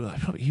lot new?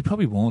 He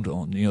probably won't,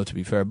 to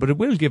be fair, but it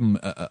will give him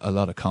a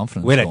lot of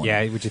confidence. Will it?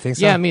 Yeah, would you think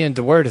so? Yeah, I mean,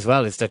 the word as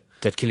well is that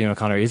Cillian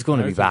O'Connor is going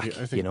to be back,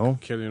 I think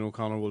Cillian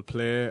O'Connor will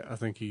play. I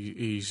think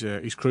he's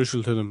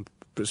crucial to them,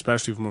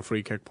 especially from a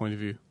free kick point of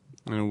view.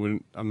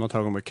 I'm not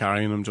talking about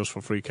carrying him just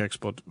for free kicks,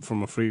 but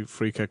from a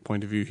free kick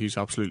point of view, he's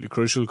absolutely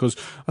crucial, because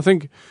I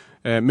think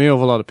Mayo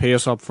have a lot of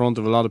pace up front,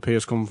 have a lot of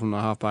pace coming from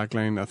the half back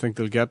line. I think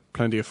they'll get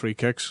plenty of free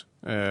kicks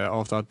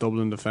off that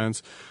Dublin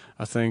defence.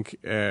 I think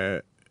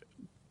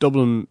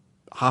Dublin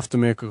have to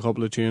make a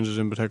couple of changes,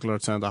 in particular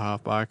at centre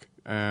half back.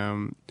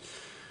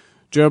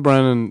 Ger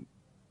Brennan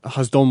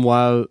has done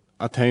well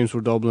at times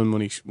for Dublin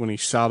when he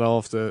sat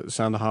off the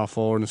centre half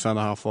forward, and the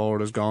centre half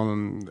forward has gone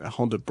and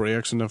hunted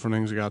breaks and different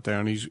things he got there,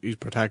 and he's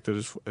protected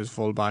his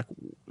full back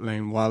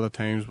line well at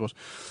times, but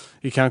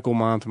he can't go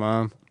man to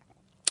man.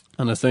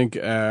 And I think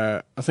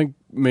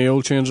Mayo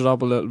will change it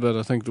up a little bit.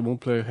 I think they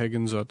won't play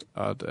Higgins at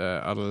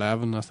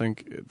 11. I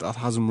think that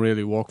hasn't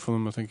really worked for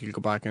them. I think he'll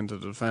go back into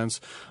the defence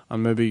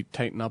and maybe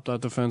tighten up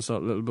that defence a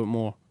little bit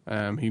more.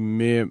 He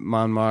may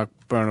man mark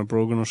Bernard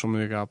Brogan or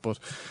something like that, but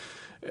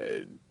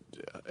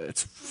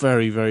it's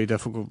very, very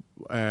difficult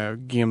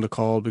game to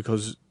call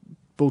because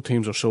both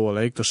teams are so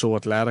alike. They're so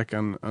athletic,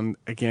 and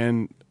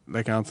again,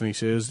 like Anthony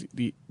says,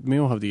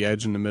 Mayo have the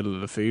edge in the middle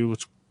of the field,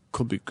 which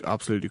could be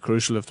absolutely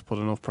crucial if they put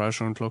enough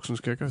pressure on Cluxton's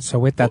kicker. So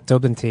with that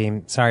Dublin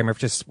team, sorry, Murph,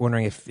 just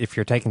wondering if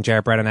you're taking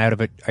Jared Brennan out of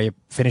it, are you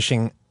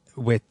finishing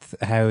with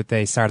how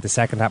they started the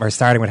second half, or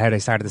starting with how they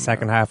started the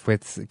second half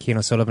with Keane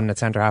O'Sullivan at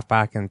centre half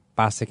back and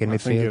Bastick in midfield? I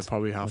think you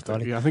probably have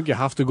to. Yeah, I think you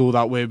have to go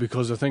that way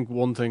because I think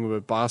one thing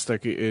about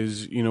Bastick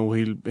is,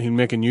 he'll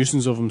make a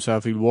nuisance of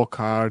himself. He'll work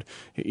hard.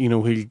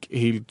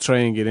 He'll try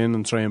and get in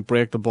and try and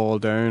break the ball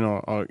down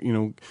or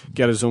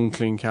get his own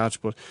clean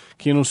catch. But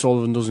Keane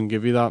O'Sullivan doesn't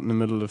give you that in the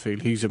middle of the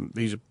field. He's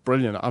a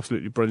brilliant,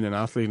 absolutely brilliant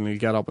athlete, and he'll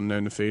get up and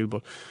down the field.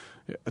 But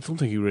I don't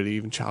think he really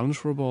even challenged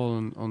for a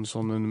ball on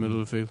Sunday in the middle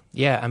of the field.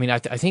 Yeah, I mean, I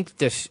think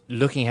that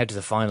looking ahead to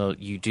the final,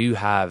 you do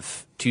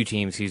have two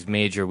teams whose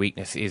major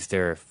weakness is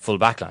their full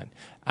back line.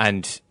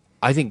 And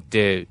I think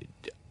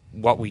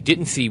what we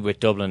didn't see with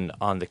Dublin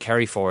on the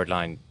Kerry forward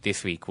line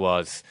this week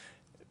was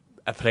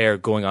a player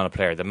going on a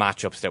player, the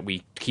matchups that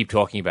we keep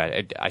talking about.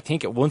 I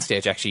think at one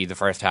stage, actually, the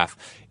first half,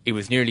 it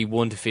was nearly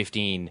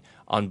 1-15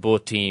 on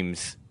both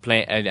teams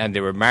playing, and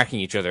they were marking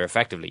each other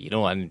effectively,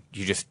 and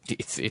you just,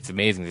 it's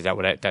amazing that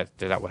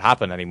would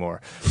happen anymore.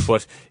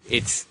 But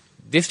it's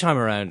this time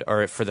around,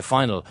 or for the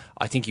final,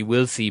 I think you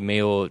will see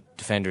Mayo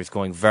defenders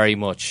going very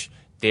much,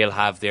 they'll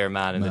have their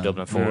man in the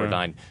Dublin forward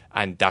line,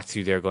 and that's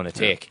who they're going to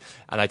take.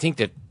 And I think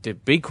that the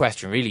big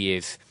question really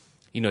is,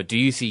 do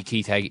you see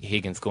Keith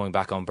Higgins going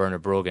back on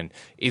Bernard Brogan?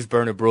 Is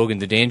Bernard Brogan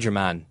the danger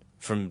man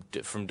from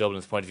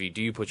Dublin's point of view?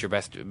 Do you put your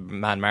best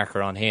man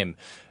marker on him?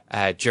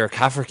 Ger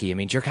Cafferty. I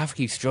mean, Ger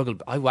Cafferty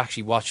struggled. I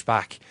actually watched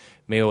back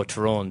Mayo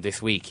Tyrone this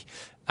week,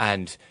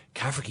 and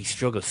Cafferty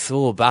struggled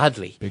so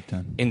badly big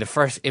time in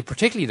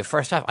particularly the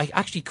first half. I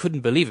actually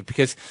couldn't believe it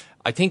because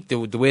I think the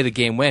way the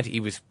game went,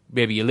 he was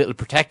maybe a little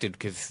protected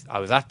because I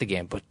was at the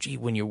game. But gee,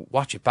 when you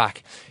watch it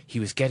back, he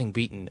was getting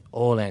beaten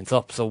all ends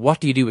up. So what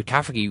do you do with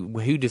Cafferty?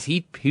 Who does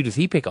he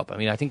pick up? I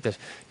mean, I think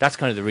that's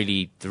kind of the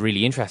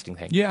really interesting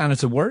thing. Yeah, and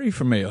it's a worry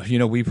for Mayo.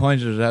 We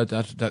pointed it out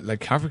that like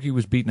Cafferty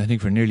was beaten, I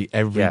think, for nearly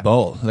every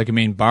ball. Like, I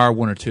mean, bar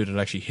one or two that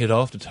actually hit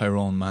off the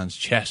Tyrone man's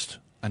chest,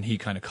 and he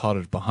kind of caught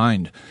it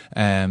behind.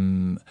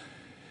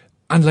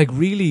 And like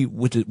really,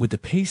 with the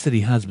pace that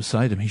he has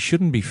beside him, he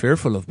shouldn't be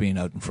fearful of being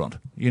out in front.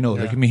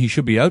 Like, I mean, he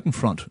should be out in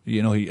front.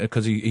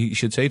 Because he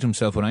should say to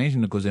himself, when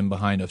anything that goes in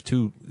behind, I've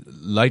two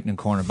lightning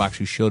cornerbacks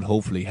who should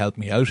hopefully help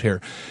me out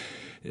here.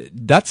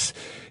 That's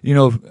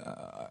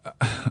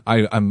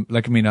I've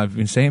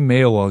been saying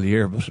Mayo all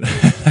year, but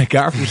like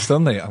after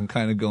Sunday, I'm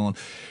kind of going,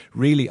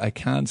 really, I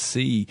can't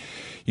see.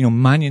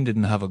 Mannion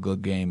didn't have a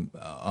good game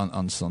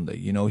on Sunday.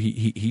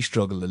 He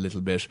struggled a little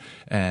bit.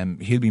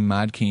 He'll be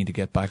mad keen to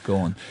get back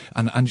going,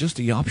 and just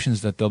the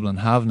options that Dublin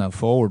have now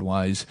forward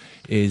wise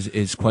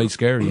is quite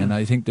scary. And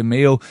I think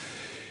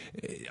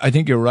I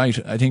think you're right.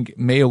 I think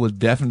Mayo will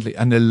definitely,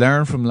 and they'll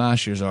learn from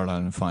last year's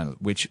All-Ireland final,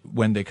 which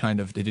when they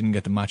didn't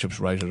get the matchups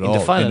right at all. In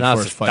the final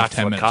analysis, that's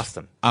what cost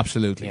them.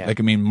 Absolutely. Yeah. Like,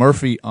 I mean,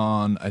 Murphy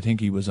I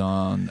think he was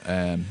on,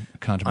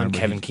 can't remember. On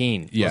Kevin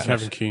Keane. Yeah.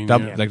 Kevin Keane.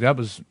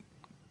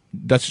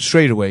 That's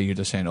straight away you're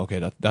just saying,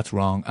 okay, that's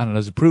wrong. And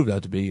as it proved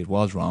out to be, it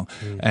was wrong.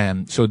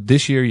 So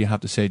this year you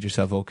have to say to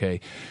yourself, okay,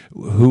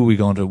 where are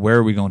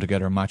we going to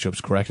get our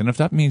matchups correct? And if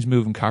that means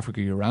moving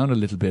Cafferty around a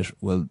little bit,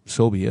 well,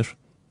 so be it.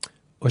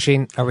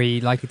 Oisin, are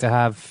we likely to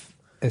have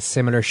a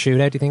similar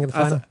shootout, do you think, in the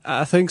final?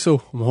 I think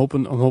so. I'm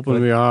hoping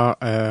we are.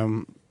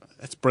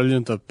 It's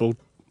brilliant that both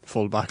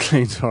full back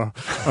lines are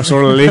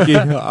sort of leaky.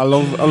 I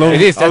love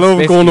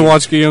going to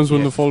watch games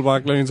when the full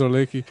back lines are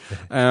leaky.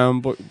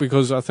 But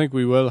because I think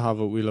we'll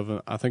have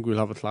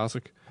a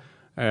classic.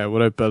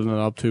 Without building it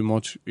up too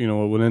much, I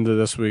went into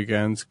this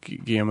weekend's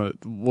game. I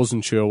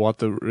wasn't sure what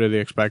to really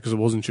expect because I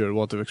wasn't sure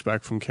what to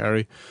expect from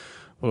Kerry.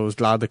 But I was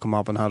glad they come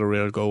up and had a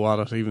real go at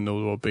it, even though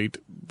they were beat.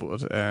 But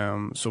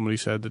somebody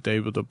said the day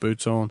with the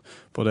boots on.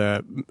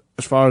 But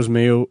as far as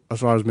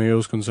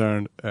Mayo's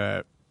concerned,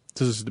 this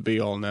is the be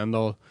all and end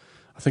all.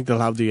 I think they'll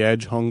have the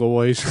edge hunger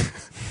wise.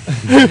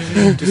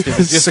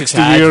 just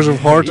 60 years of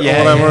hurt or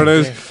whatever it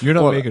is. You're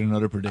not making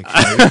another prediction.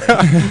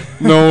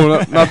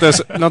 No, not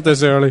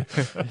this early.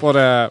 But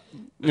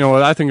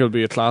I think it'll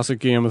be a classic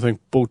game. I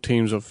think both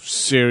teams have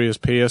serious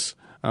pace,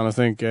 and I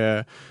think.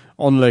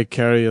 Unlike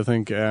Kerry, I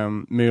think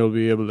Mayo will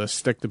be able to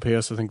stick the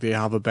pace. I think they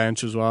have a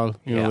bench as well.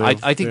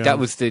 I think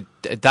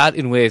that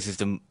in ways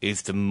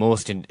is the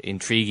most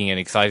intriguing and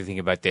exciting thing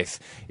about this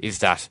is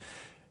that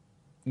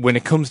when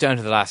it comes down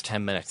to the last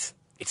 10 minutes,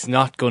 it's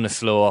not going to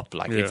slow up.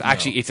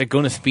 It's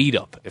going to speed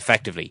up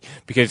effectively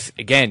because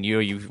again,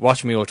 you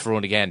watch Mayo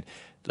Tyrone again,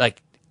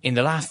 like. In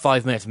the last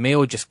 5 minutes,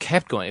 Mayo just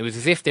kept going. It was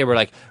as if they were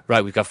like,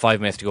 right, we've got 5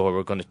 minutes to go.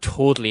 We're going to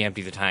totally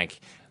empty the tank.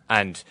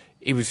 And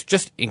it was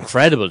just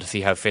incredible to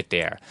see how fit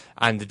they are.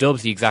 And the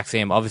Dubs, the exact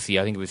same. Obviously,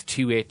 I think it was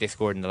 2-8 they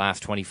scored in the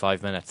last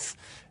 25 minutes.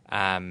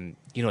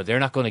 They're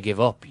not going to give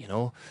up,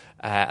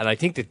 and I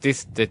think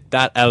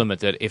that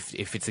element that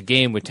if it's a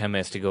game with 10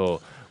 minutes to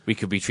go, we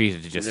could be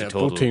treated to just a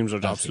total. Both teams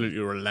are absolutely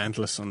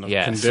relentless on the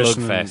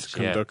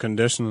slugfest.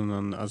 Conditioning,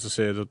 and as I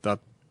say, that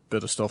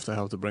bit of stuff they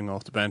have to bring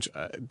off the bench.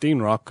 Dean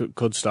Rock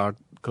could start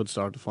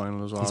the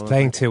final as well. He's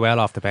playing too well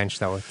off the bench,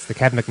 though. It's the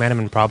Kevin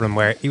McMenamin problem,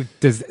 where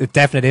there's a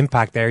definite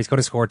impact there. He's going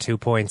to score 2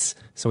 points,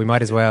 so we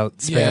might as well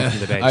spare him from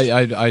the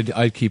bench.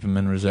 I'd keep him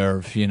in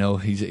reserve.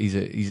 He's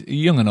a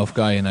young enough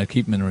guy, and I'd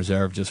keep him in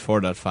reserve just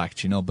for that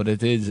fact. But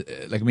it is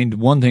the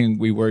one thing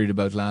we worried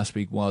about last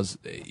week was,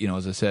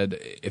 as I said,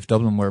 if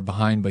Dublin were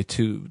behind by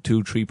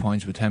 2-3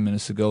 points with 10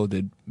 minutes to go,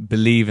 they'd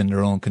believe in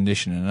their own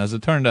conditioning. And as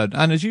it turned out,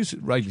 and as you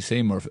rightly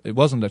say, Murph, it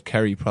wasn't that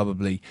Kerry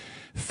probably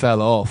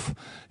fell off,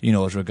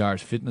 as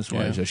regards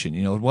fitness-wise.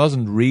 It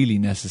wasn't really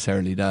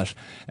necessarily that,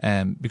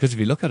 because if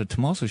you look at it,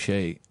 Tomás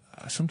O'Shea,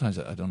 sometimes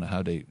I don't know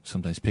how they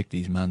sometimes pick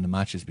these man the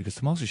matches, because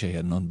Tomás O'Shea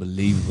had an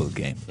unbelievable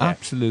game,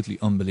 absolutely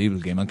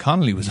unbelievable game, and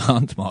Connolly was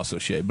on Tomás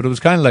O'Shea, but it was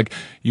kind of like,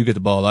 you get the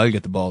ball, I'll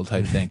get the ball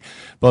type thing.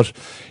 But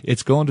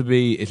it'll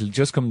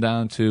just come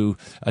down to,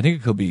 I think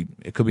it could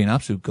be an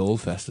absolute goal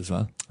fest as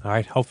well. All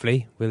right,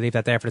 hopefully we'll leave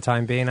that there for the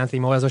time being.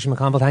 Anthony Moyles, Oisin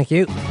McConville, thank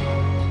you.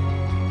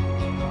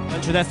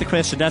 So that's the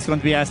question that's going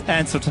to be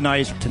answered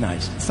tonight.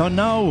 So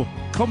now,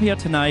 come here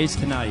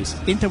tonight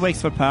into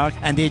Wexford Park,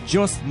 and they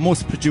just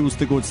must produce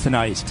the goods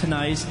tonight.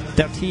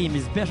 Their team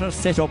is better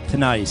set up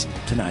tonight.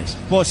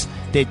 But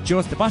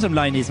the bottom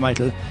line is,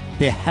 Michael,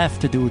 they have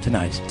to do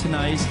tonight.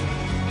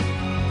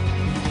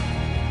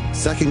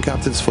 Second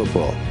Captains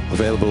Football,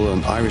 available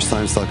on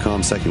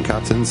irishtimes.com, Second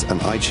Captains,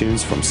 and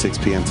iTunes from 6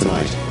 p.m.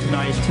 tonight.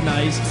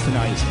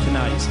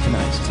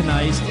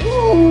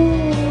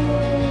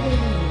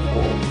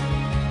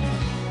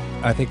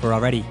 I think we're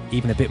already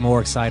even a bit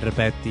more excited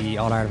about the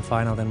All-Ireland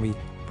final than we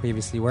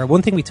previously were.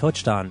 One thing we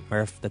touched on,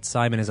 Murph, that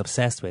Simon is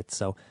obsessed with,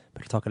 so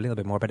better talk a little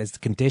bit more about, is the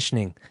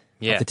conditioning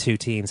of the two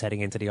teams heading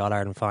into the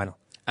All-Ireland final.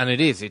 And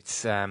it is.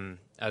 It's I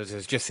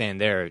was just saying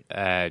there,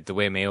 the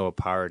way Mayo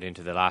powered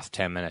into the last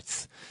 10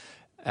 minutes,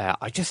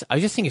 I just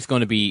think it's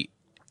going to be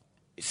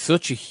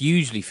such a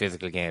hugely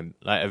physical game,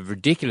 like a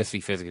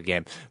ridiculously physical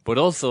game, but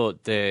also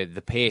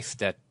the pace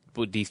that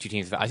these two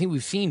teams have. I think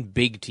we've seen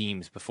big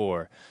teams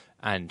before,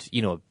 and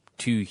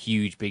two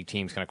huge big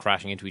teams kind of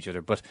crashing into each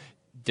other, but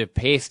the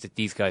pace that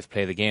these guys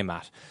play the game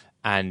at,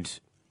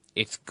 and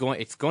it's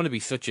going to be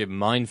such a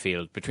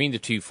minefield between the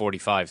two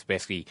 45s.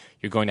 Basically,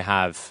 you're going to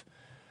have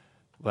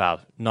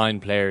 9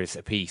 players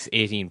apiece,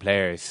 18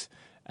 players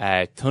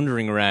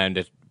thundering around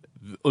at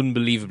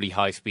unbelievably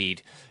high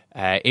speed.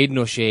 Aidan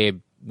O'Shea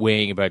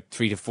weighing about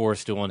 3 to 4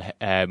 stone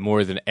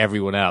more than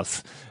everyone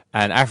else.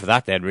 And after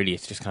that, then, really,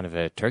 it's just kind of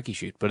a turkey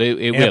shoot. But it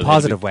will. In a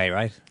positive way,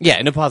 right? Yeah,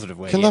 in a positive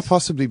way. Can that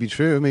possibly be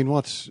true? I mean,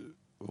 what's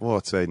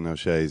Aidan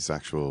O'Shea's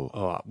actual...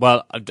 Oh,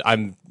 well,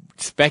 I'm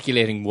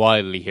speculating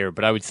wildly here,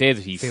 but I would say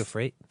that Feel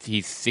free.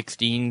 He's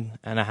 16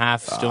 and a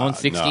half stone,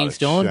 16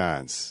 stone.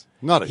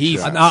 Not a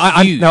chance.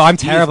 I'm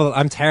terrible.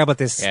 I'm terrible at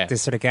this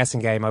sort of guessing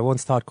game. I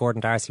once thought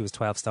Gordon Darcy was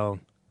 12 stone.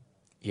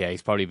 Yeah,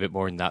 he's probably a bit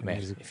more than that,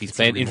 mate. If he's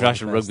playing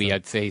international rugby,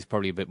 I'd say he's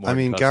probably a bit more. I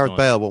mean, Gareth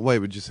Bale, what way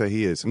would you say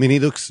he is? I mean, he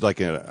looks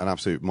like an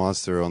absolute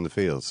monster on the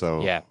field.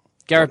 So yeah,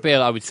 Gareth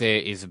Bale, I would say,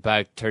 is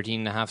about 13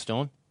 and a half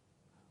stone.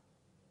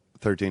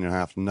 13 and a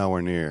half,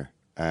 nowhere near.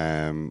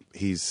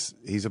 He's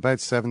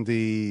about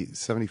 74,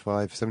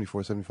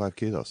 75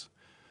 kilos,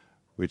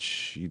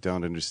 which you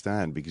don't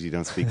understand because you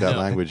don't speak that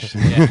language.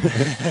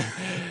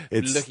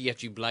 Looking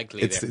at you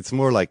blankly there. It's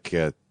more like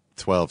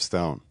 12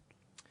 stone.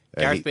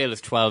 Gareth Bale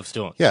is 12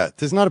 stone. Yeah,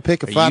 there's not a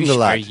pick of fat in the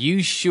lad. Are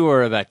you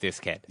sure about this,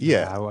 Ken?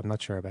 Yeah. No, I'm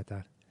not sure about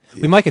that.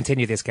 We might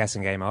continue this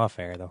guessing game off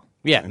air, though.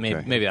 Yeah,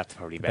 okay. maybe that's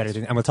probably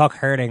better. And we'll talk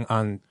hurling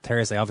on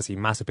Thursday. Obviously,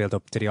 massive build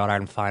up to the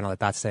All-Ireland final at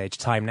that stage.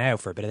 Time now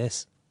for a bit of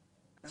this.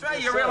 That's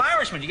right, you're a real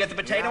Irishman. You get the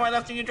potato I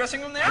left in your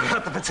dressing room there? I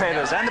got the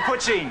potatoes and the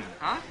poutine.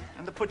 Huh?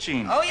 And the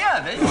poutine. Oh,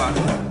 yeah, there you are.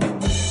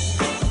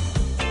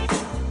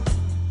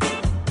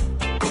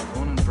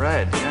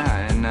 Bread,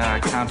 in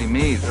County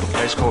Meath, at a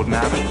place called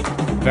Navan.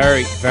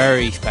 Very,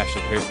 very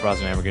special Pierce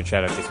Brosnan Immigrant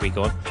shout out this week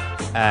on.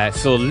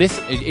 So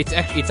listen, it's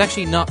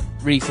actually not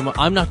really someone.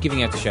 I'm not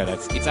giving out the shout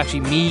outs. It's actually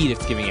me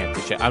that's giving out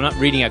the shout. I'm not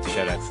reading out the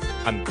shout outs.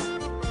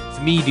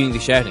 It's me doing the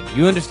shouting.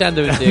 You understand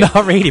the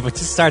not really, but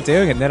just start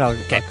doing it and then I'll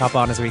cop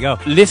on as we go.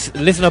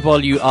 Listen up,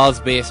 all you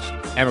Oz-based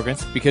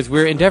emigrants, because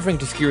we're endeavouring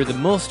to secure the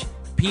most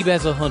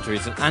P-Bezel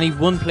hunters in any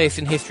one place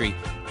in history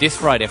this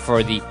Friday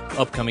for the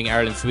upcoming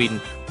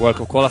Ireland-Sweden World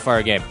Cup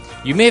qualifier game.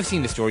 You may have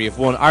seen the story of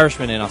one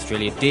Irishman in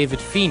Australia, David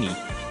Feeney,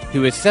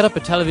 who has set up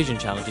a television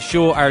channel to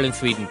show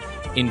Ireland-Sweden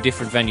in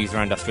different venues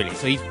around Australia.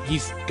 So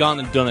he's gone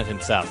and done it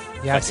himself.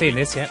 Yeah, I've seen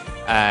this, yeah.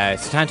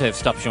 Setanta have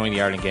stopped showing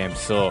the Ireland games,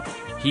 so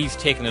he's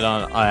taken it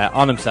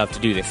on himself to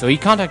do this. So he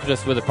contacted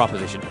us with a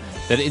proposition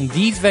that in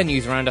these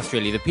venues around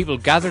Australia, the people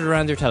gathered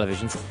around their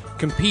televisions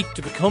compete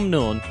to become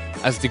known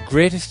as the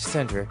greatest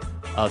centre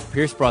of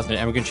Pierce Brosnan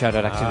immigrant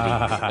shout-out activity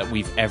that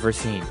we've ever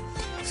seen.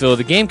 So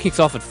the game kicks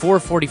off at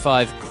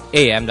 4:45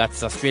 a.m.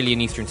 That's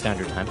Australian Eastern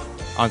Standard Time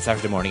on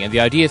Saturday morning. And the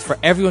idea is for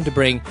everyone to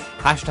bring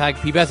hashtag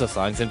Pbezo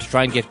signs and to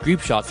try and get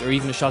group shots or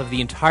even a shot of the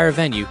entire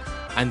venue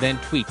and then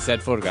tweet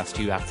said photographs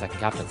to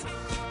 @SecondCaptains.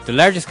 The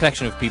largest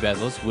collection of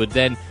Pbezos would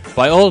then,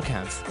 by all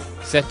counts,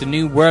 set the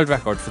new world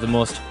record for the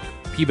most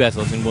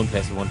Pbezos in one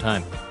place at one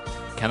time.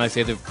 Can I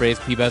say the phrase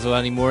Pbezo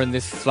anymore in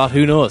this slot?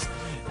 Who knows?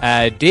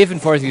 Dave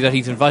informs me that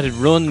he's invited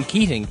Ron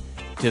Keating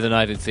to the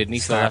night in Sydney.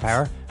 Star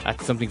power.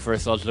 That's something for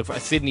us all to look for.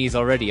 Sydney is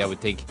already, I would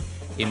think,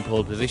 in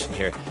pole position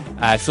here.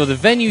 So the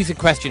venues in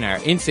question are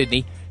in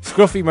Sydney,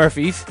 Scruffy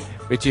Murphy's,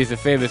 which is a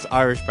famous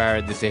Irish bar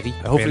in the city.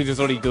 Hopefully there's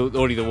only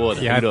the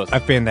one. Yeah,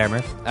 I've been there,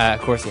 Murph.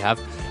 Of course you have.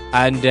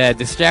 And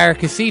the Star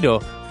Casino,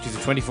 which is a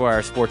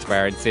 24-hour sports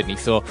bar in Sydney.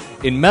 So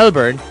in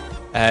Melbourne,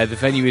 the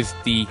venue is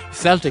the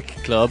Celtic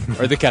Club,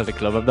 or the Celtic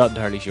Club, I'm not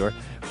entirely sure,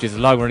 which is a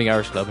long-running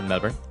Irish club in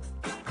Melbourne,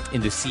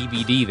 in the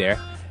CBD there.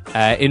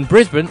 In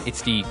Brisbane,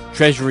 it's the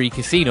Treasury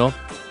Casino.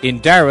 In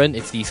Darwin,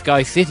 it's the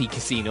Sky City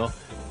Casino.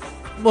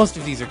 Most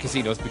of these are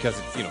casinos because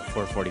it's,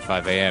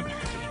 4:45 a.m.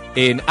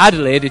 In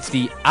Adelaide, it's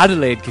the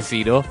Adelaide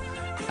Casino.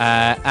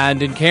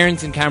 And in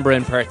Cairns, in Canberra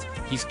and Perth,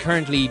 he's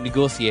currently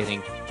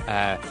negotiating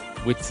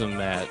with some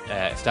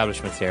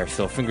establishments there.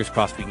 So fingers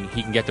crossed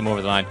he can get them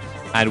over the line.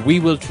 And we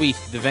will tweet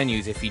the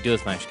venues if he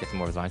does manage to get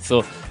them over the line.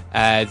 So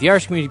the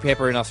Irish community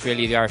paper in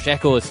Australia, the Irish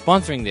Echo, is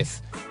sponsoring this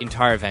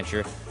entire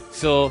venture.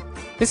 So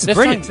this is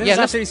brilliant. This is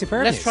absolutely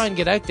superb. Let's try and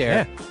get out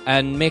there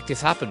and make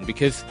this happen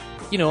because,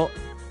 I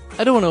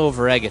don't want to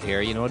over-egg it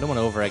here. I don't want to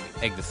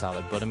over-egg the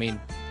salad. But,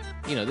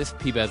 this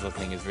Pbezo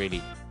thing is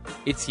really,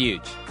 it's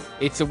huge.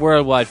 It's a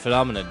worldwide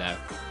phenomenon now.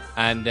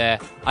 And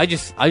I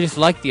just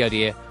like the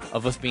idea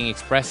of us being able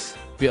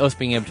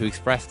to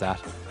express that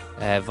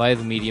via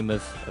the medium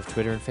of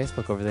Twitter and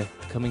Facebook over the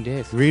coming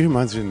days. Really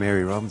reminds me of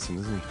Mary Robinson,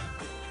 doesn't he?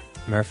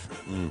 Murph.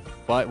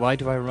 Why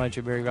do I remind you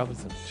of Mary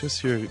Robinson?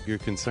 Just your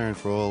concern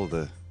for all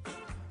the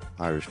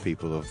Irish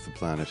people of the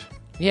planet.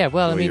 Yeah,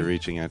 well, you're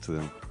reaching out to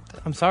them.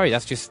 I'm sorry,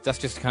 that's just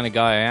the kind of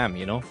guy I am,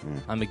 Yeah.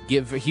 I'm a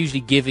hugely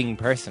giving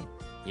person,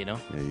 Yeah,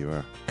 you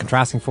are.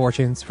 Contrasting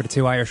fortunes for the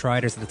two Irish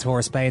riders at the Tour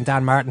of Spain.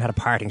 Dan Martin had a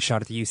parting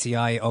shot at the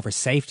UCI over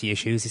safety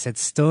issues. He said,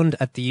 stunned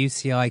at the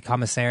UCI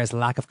commissaire's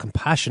lack of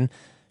compassion,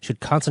 should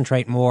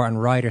concentrate more on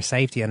rider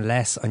safety and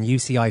less on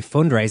UCI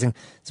fundraising.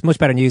 It's much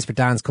better news for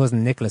Dan's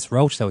cousin Nicholas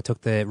Roche, though. He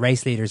took the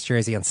race leader's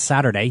jersey on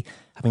Saturday,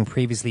 having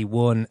previously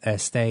won a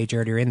stage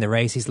earlier in the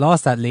race. He's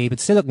lost that lead, but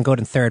still looking good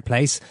in third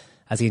place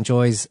as he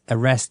enjoys a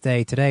rest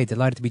day today.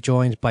 Delighted to be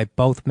joined by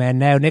both men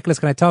now. Nicholas,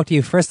 can I talk to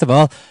you first of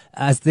all?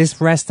 Has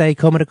this rest day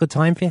come at a good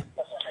time for you?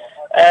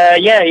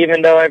 Yeah,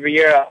 even though every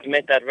year I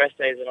admit that rest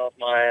days are not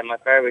my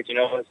favourite, I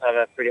always have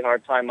a pretty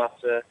hard time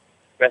after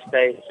rest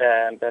days,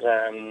 and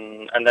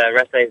the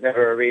rest day is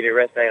never really a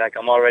rest day. Like,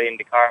 I'm already in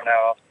the car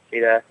now off to see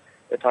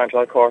the time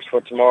trial course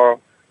for tomorrow.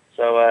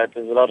 So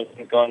there's a lot of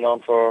things going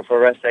on for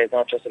rest days,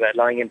 not just about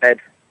lying in bed.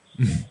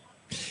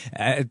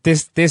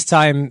 This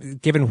time,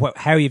 given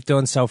how you've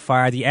done so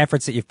far, the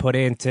efforts that you've put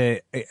in to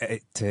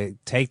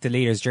take the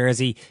leader's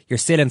jersey, you're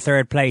still in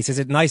third place. Is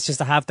it nice just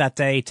to have that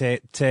day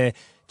to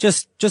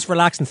just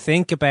relax and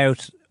think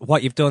about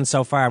what you've done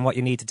so far and what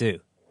you need to do?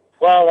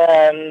 Well,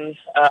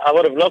 I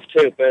would have loved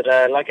to, but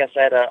like I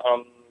said,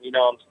 I'm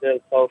still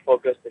so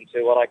focused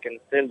into what I can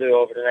still do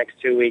over the next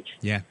 2 weeks.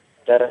 Yeah.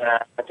 That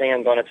I think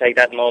I'm going to take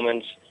that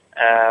moment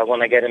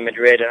when I get in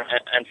Madrid,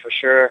 and for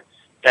sure,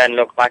 then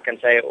look back and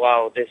say,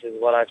 wow, this is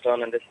what I've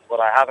done and this is what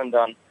I haven't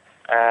done.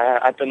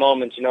 At the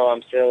moment,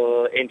 I'm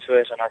still into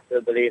it, and I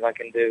still believe I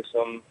can do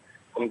some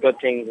good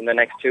things in the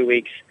next 2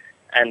 weeks.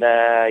 And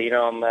I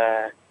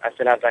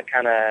still have that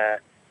kind of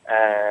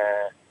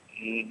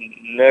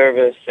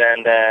nervous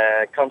and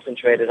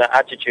concentrated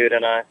attitude,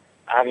 and I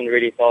haven't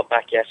really thought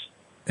back yet.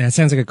 It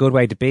sounds like a good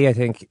way to be, I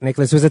think.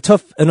 Nicholas, it was a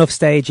tough enough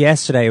stage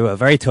yesterday, a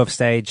very tough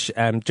stage,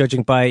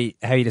 judging by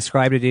how you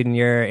described it in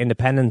your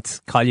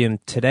independent column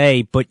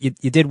today, but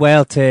you did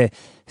well to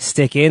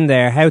stick in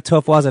there. How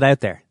tough was it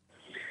out there?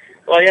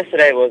 Well,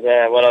 yesterday was,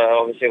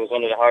 obviously it was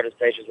one of the hardest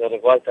stages of the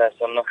Vuelta,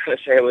 so I'm not going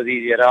to say it was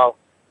easy at all.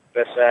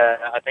 But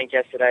I think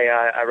yesterday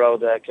I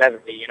rode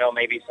cleverly.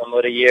 Maybe some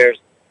other years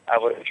I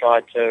would have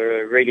tried to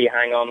really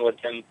hang on with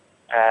them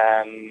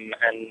and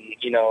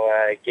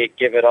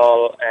give it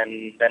all,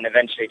 and then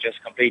eventually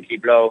just completely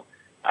blow.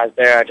 As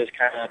there, I just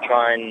kind of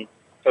try and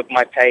took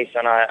my pace,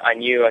 and I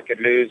knew I could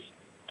lose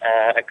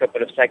a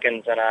couple of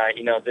seconds, and I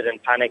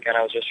didn't panic, and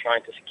I was just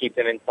trying to keep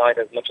them in sight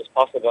as much as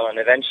possible. And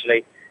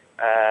eventually,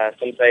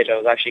 some stage I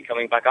was actually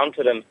coming back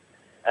onto them.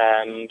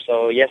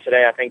 So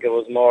yesterday, I think it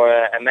was more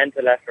a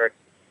mental effort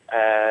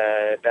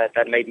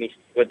that made me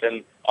stick with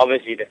them.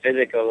 Obviously, the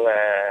physical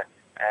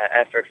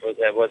effort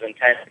was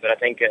intense, but I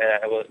think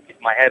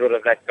if my head would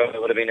have let go, it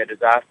would have been a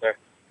disaster.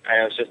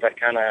 And it was just that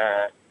kind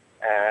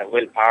of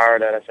willpower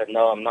that I said,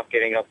 no, I'm not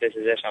giving up. This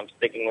is it. I'm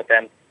sticking with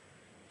them.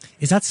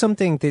 Is that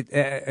something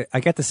that I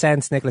get the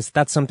sense, Nicholas,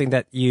 that's something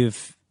that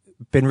you've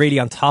been really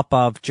on top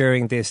of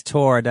during this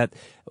tour, that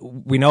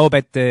we know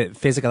about the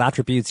physical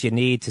attributes you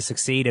need to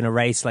succeed in a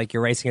race like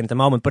you're racing in at the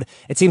moment, but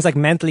it seems like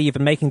mentally you've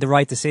been making the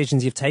right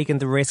decisions. You've taken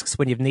the risks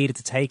when you've needed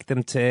to take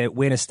them to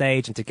win a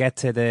stage and to get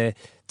to the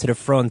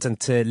front and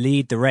to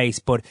lead the race,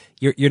 but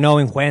you're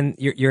knowing when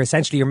you're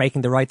essentially you're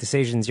making the right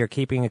decisions. You're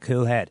keeping a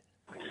cool head.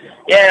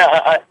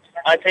 Yeah,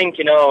 I think,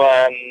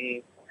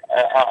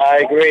 I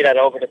agree that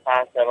over the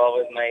past I've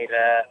always made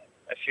a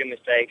few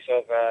mistakes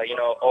of,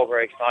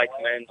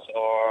 overexcitement,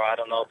 or I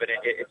don't know, but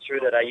it's true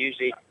that I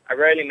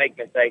rarely make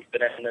mistakes,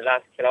 but in the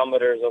last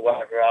kilometres or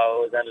whatever, I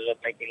always ended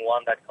up making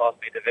one that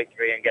cost me the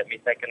victory and get me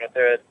second or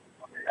third.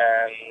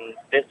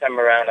 This time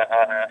around,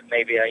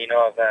 maybe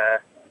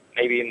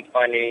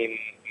finally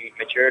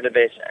matured a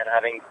bit, and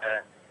having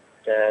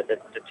the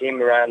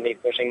team around me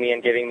pushing me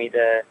and giving me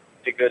the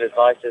good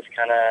advice has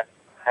kind of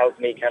helped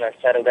me kind of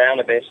settle down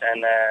a bit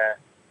and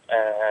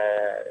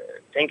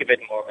think a bit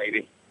more,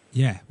 maybe.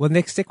 Yeah. Well,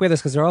 Nick, stick with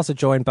us because we're also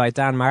joined by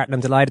Dan Martin. I'm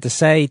delighted to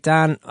say,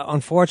 Dan,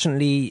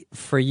 unfortunately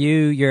for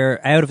you, you're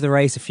out of the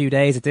race a few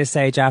days at this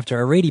stage after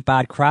a really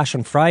bad crash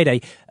on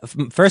Friday.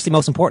 Firstly,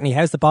 most importantly,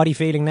 how's the body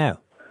feeling now?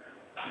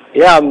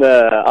 Yeah,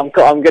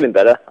 I'm getting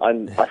better.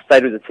 I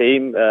stayed with the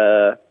team.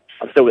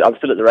 I'm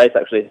still at the race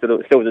actually. Still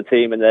with the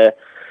team, and they're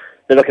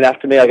looking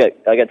after me. I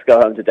get to go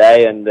home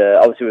today, and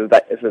obviously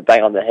if we're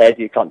bang on the head,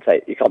 you can't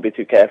be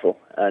too careful.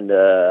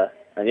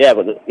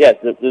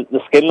 The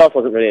skin loss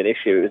wasn't really an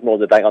issue. It was more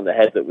the bang on the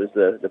head that was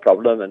the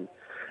problem, and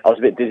I was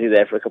a bit dizzy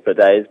there for a couple of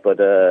days. But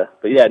now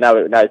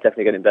it's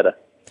definitely getting better.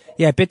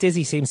 Yeah, a bit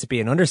dizzy seems to be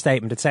an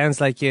understatement. It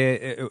sounds like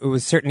it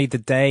was certainly the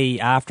day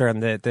after,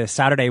 and the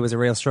Saturday was a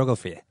real struggle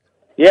for you.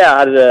 Yeah, I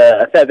had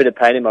a fair bit of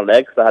pain in my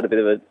legs. I had a bit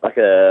of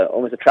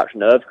almost a trapped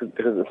nerve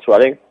because of the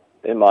swelling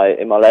in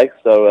my legs.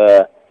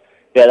 So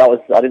I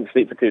didn't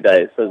sleep for 2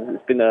 days. So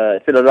it's been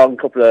a long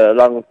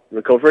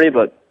recovery,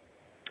 but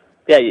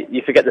yeah,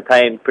 you forget the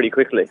pain pretty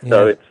quickly. Yeah.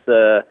 So it's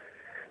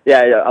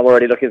I'm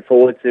already looking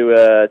forward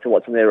to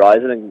what's on the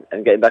horizon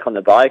and getting back on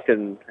the bike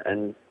and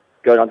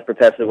going on to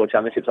prepare for the World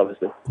Championships,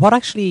 obviously.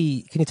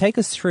 Can you take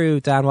us through,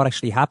 Dan, what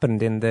actually happened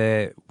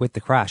with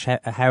the crash?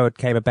 How it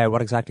came about?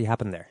 What exactly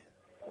happened there?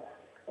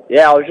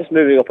 Yeah, I was just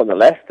moving up on the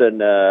left,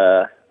 and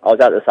I was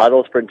out the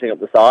saddle, sprinting up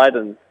the side,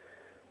 and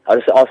I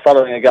was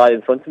following a guy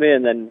in front of me,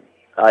 and then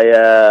I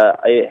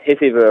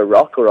hit either a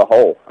rock or a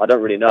hole. I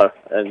don't really know.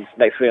 And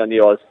next thing I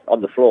knew, I was on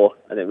the floor,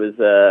 and it was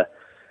I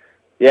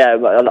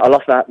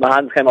lost my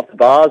hands came off the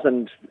bars,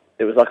 and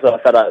it was like I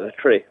fell out of a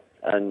tree.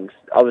 And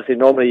obviously,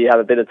 normally you have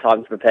a bit of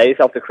time to prepare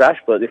yourself to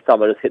crash, but this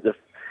time I just hit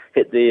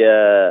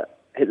the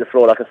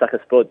floor like a sack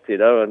of spuds,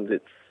 and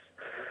it's.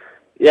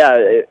 Yeah,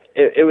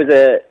 it was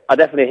I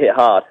definitely hit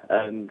hard,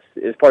 and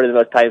it was probably the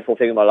most painful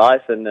thing in my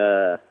life,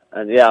 I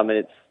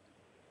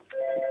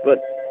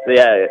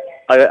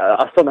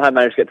somehow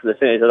managed to get to the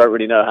finish. I don't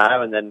really know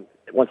how, and then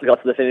once I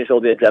got to the finish,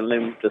 all the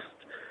adrenaline just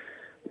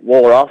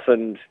wore off,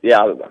 and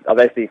I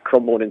basically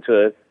crumbled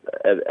into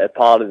a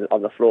pile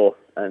on the floor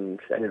and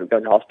ended up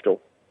going to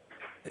hospital.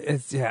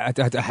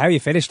 How you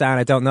finished, Dan,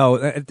 I don't know.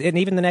 And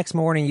even the next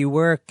morning, you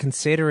were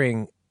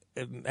considering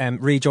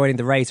rejoining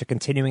the race or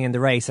continuing in the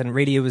race, and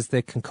really it was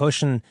the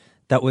concussion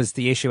that was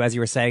the issue, as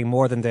you were saying,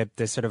 more than the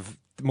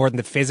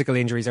physical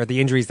injuries or the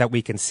injuries that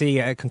we can see.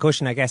 A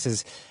concussion, I guess,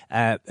 is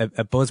a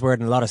buzzword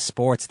in a lot of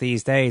sports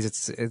these days.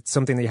 It's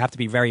something that you have to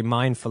be very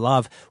mindful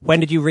of. When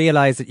did you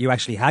realise that you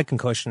actually had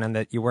concussion and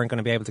that you weren't going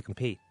to be able to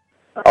compete?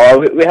 Oh,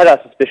 we had our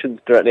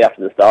suspicions directly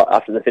after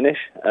the finish,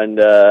 and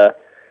but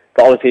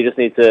obviously you just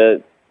need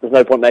to. There's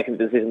no point making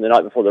the decision the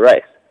night before the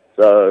race.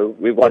 So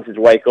we wanted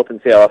to wake up and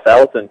see how I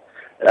felt, and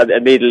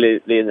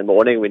immediately in the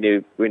morning we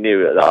knew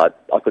that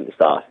I couldn't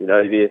start.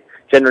 If you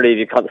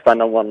can't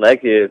stand on one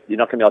leg, you're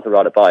not going to be able to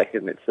ride a bike.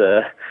 And it's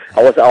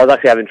I was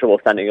actually having trouble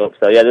standing up.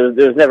 So yeah,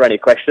 there was never any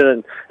question,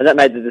 and that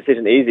made the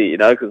decision easy.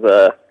 Because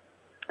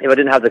if I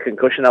didn't have the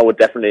concussion, I would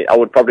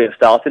probably have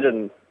started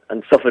and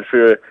suffered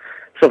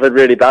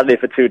really badly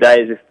for 2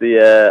 days. If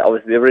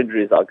obviously the other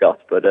injuries that I've got,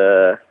 but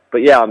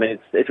yeah, I mean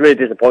it's really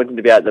disappointing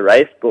to be out of the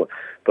race, but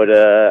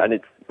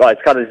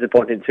it's kind of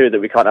disappointing too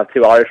that we can't have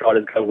two Irish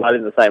riders go well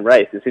in the same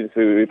race. It seems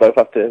we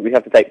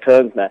have to take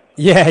turns now.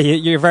 Yeah,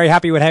 you're very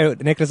happy with how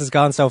Nicholas has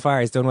gone so far.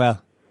 He's done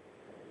well.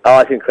 Oh,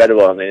 it's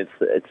incredible. I mean,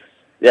 so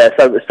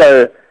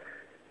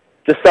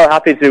just so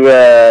happy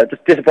to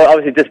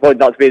obviously disappointed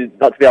not to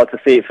be able to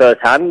see it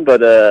firsthand.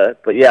 But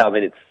yeah, I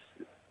mean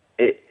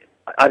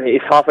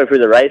he's halfway through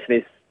the race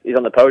and he's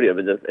on the podium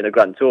in a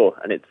Grand Tour,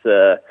 and it's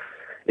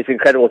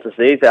incredible to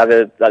see, to have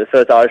the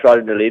first Irish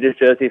rider in the leader's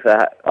jersey for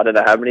I don't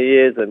know how many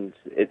years, and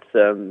it's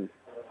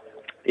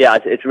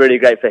really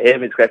great for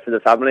him, it's great for the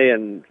family,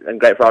 and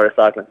great for Irish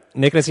cycling.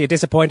 Nicholas, are you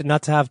disappointed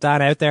not to have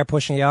Dan out there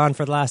pushing you on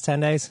for the last 10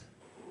 days?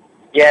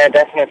 Yeah,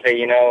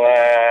 definitely.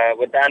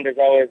 With Dan, there's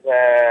always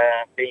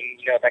been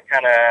that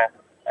kind of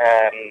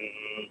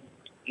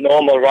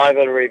normal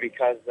rivalry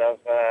because of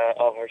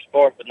our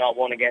sport, but not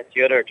one against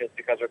the other, just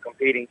because we're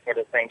competing for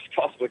the same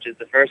spot, which is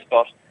the first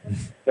spot.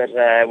 But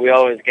we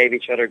always gave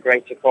each other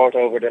great support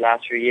over the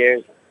last few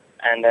years,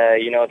 and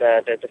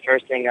the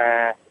first thing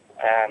I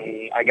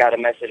I got a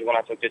message when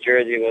I took the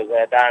jersey, was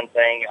Dan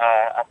saying,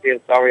 I feel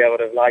sorry, I would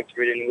have liked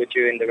reading with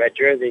you in the red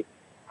jersey.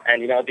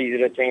 And, these are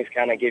the things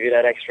kind of give you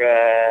that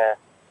extra,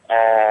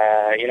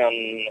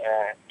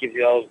 gives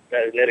you all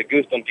that little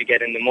goosebumps you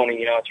get in the morning.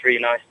 It's really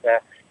nice to,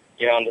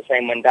 and the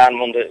same when Dan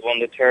won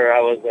the tour,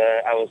 I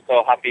was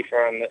so happy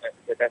for him.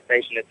 The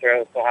destination, the tour, I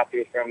was so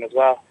happy for him as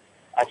well.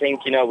 I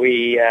think,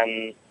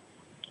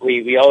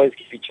 we always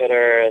give each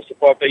other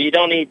support, but you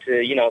don't need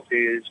to,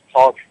 to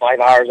talk 5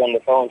 hours on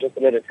the phone. Just a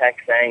little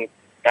text saying,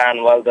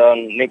 Dan, well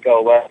done,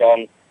 Nico, well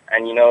done,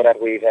 and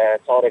that we've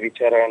thought of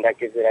each other, and that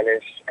gives it a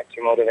little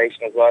extra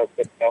motivation as well.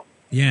 But,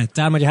 Yeah,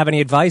 Dan, would you have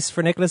any advice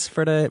for Nicholas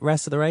for the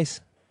rest of the race?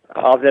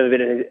 I've never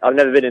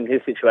been in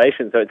his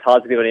situation, so it's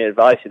hard to give any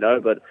advice,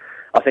 But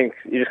I think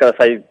you just got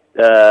to say,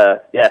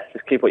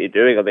 just keep what you're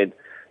doing. I mean,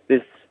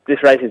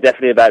 this race is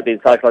definitely about being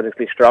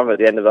psychologically strong at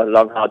the end of a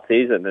long, hard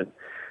season,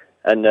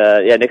 and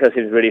Nicholas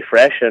seems really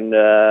fresh and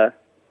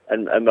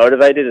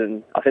motivated,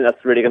 and I think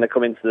that's really going to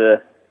come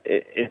into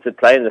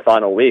play in the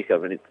final week. I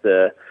mean,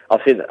 I'll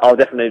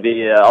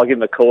give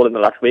him a call in the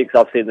last week,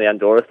 because I've seen the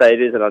Andorra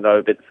stages and I know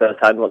a bit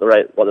firsthand what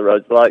the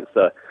road's like.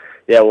 So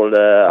yeah,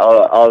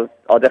 I'll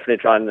definitely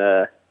try and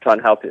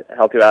help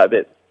you out a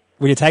bit.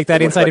 Will you take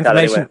that inside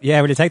information? Anyway.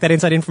 Yeah, will you take that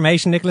inside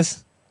information,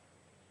 Nicholas?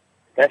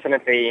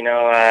 Definitely.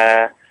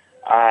 I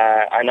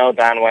know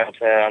Dan went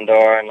to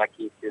Andorra, and like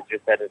he's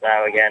just said it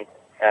now again.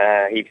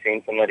 He's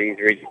seen some of these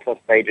really tough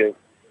stages,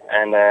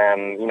 and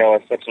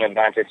it's such an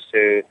advantage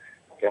to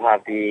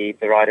have the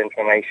right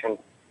information.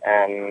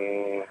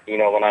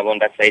 When I won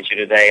that stage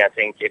today, I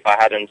think if I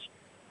hadn't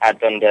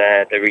done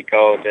the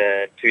recode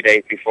 2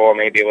 days before,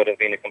 maybe it would have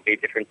been a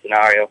complete different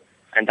scenario,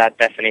 and that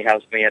definitely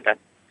helps me at that.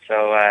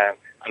 So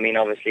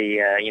obviously,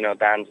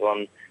 Dan's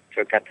won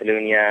for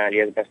Catalonia,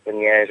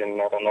 Liège-Bastogne,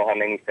 and I don't know how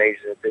many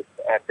stages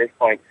at this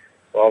point.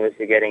 So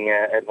obviously, getting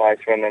advice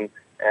from him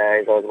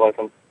is always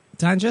welcome.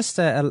 Dan, just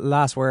a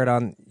last word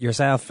on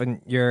yourself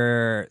and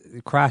your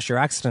crash, your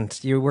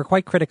accident. You were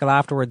quite critical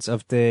afterwards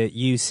of the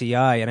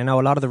UCI, and I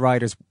know a lot of the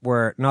riders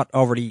were not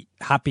overly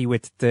happy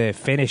with the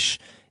finish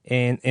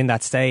in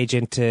that stage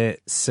into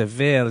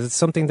Seville. Is it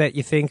something that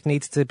you think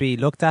needs to be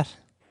looked at?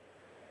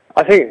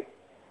 I think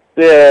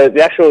these are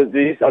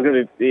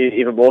going to be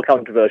even more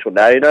controversial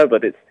now,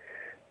 but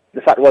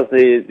the fact was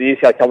the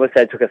UCI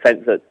commentator took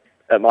offence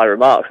at my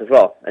remarks as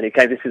well, and he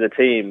came to see the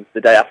team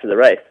the day after the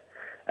race.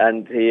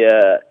 And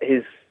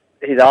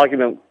his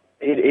argument,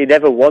 he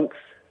never once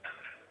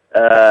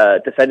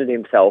defended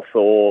himself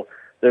for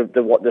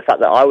the fact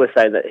that I was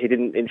saying that he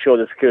didn't ensure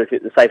the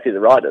safety of the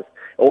riders.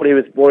 All he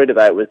was worried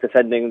about was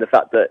defending the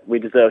fact that we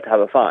deserve to have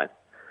a fine.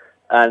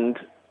 And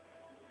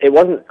it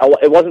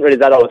wasn't really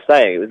that I was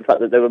saying. It was the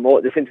fact that there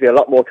seemed to be a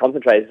lot more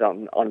concentrated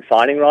on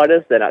fining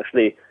riders than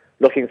actually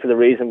looking for the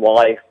reason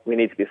why we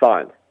need to be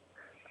fined.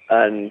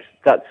 And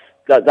that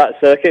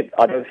circuit,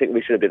 I don't think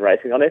we should have been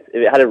racing on it.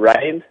 If it had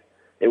rained,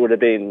 it would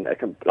have been I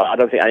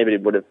don't think anybody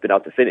would have been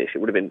able to finish. It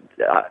would have been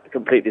a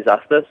complete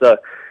disaster. So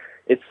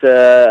it's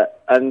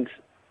and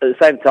at the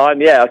same time,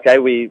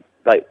 we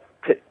the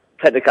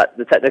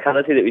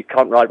technicality that we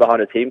can't ride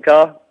behind a team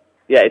car.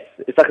 Yeah,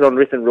 it's like an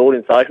unwritten rule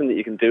in cycling that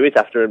you can do it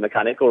after a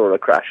mechanical or a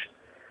crash.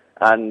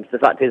 And the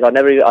fact is, I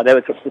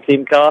never touched the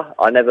team car.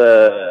 I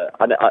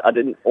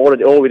didn't.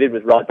 All we did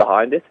was ride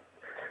behind it.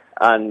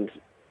 And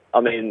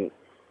I mean,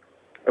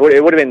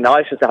 it would have been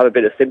nice just to have a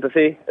bit of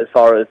sympathy as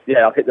far as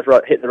I've hit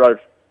the road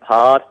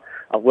hard.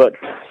 I've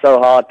worked so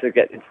hard to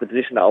get into the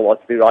position that I was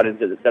to be riding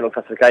into the general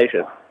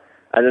classification,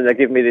 and then they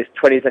give me this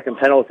 20-second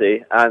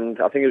penalty, and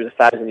I think it was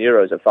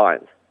 €1,000 of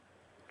fines,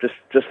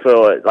 just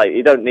for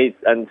you don't need.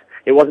 And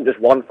it wasn't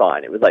just one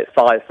fine; it was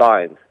 5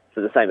 fines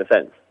for the same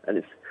offence, and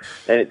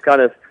it's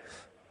kind of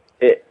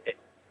it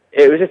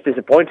was just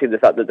disappointing, the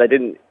fact that they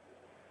didn't.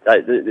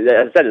 As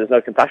I said, there's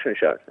no compassion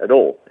shown at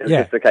all. It was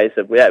just a case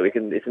of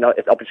it's an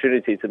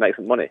opportunity to make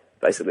some money,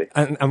 basically.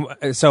 And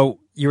so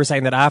you were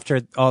saying that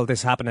after all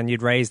this happened and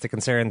you'd raised the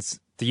concerns,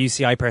 the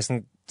UCI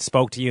person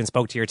spoke to you and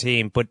spoke to your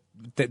team, but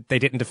they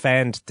didn't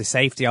defend the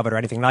safety of it or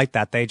anything like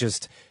that. They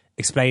just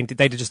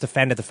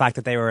defended the fact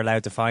that they were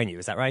allowed to fine you.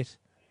 Is that right?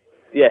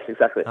 Yes,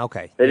 exactly.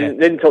 Okay. They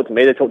didn't talk to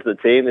me. They talked to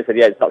the team. They said,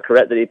 it's not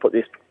correct that he put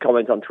this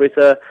comment on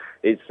Twitter.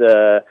 We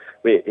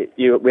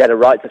had a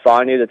right to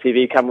fine you. The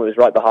TV camera was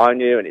right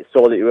behind you, and it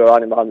saw that you were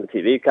riding behind the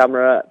TV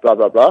camera. Blah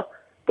blah blah.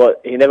 But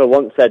he never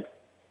once said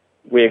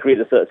we agree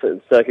the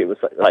circuit was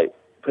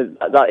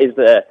that is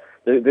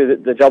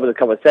the job of the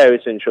commissaire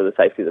is to ensure the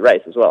safety of the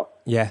race as well.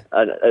 Yeah.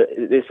 And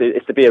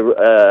it's to be a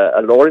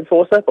law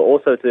enforcer, but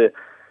also to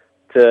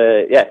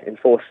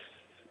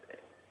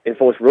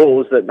enforce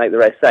rules that make the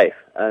race safe.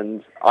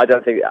 And I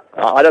don't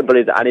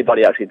believe that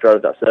anybody actually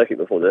drove that circuit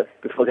before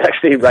they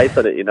actually raced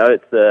on it.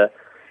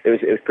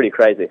 It was pretty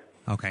crazy.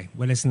 Okay,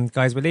 well listen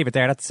guys, we'll leave it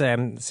there. That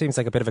seems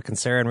like a bit of a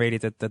concern really,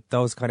 that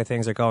those kind of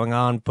things are going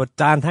on. But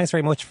Dan, thanks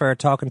very much for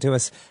talking to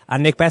us,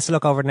 and Nick, best of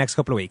luck over the next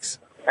couple of weeks.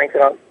 Thanks a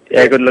lot.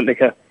 Yeah, good luck,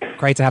 Nick.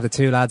 Great to have the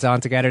two lads on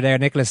together there.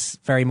 Nicholas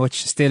very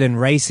much still in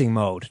racing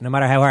mode. No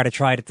matter how hard I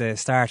tried at the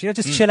start,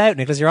 just chill out,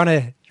 Nicholas. You're on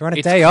a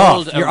day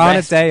off. You're on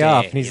a day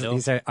off. And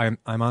he's I'm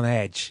on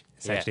edge.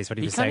 Essentially, is what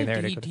he was saying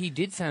there. He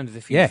did sound as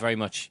if he was very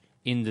much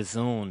in the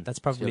zone. That's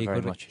probably a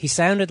good one. He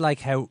sounded like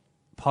how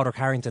Padraig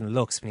Harrington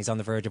looks when he's on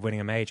the verge of winning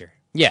a major.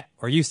 Yeah,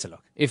 or used to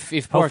look. If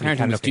Padraig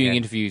Harrington was doing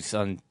interviews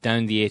on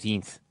down the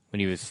 18th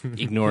when he was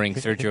ignoring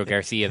Sergio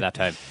Garcia that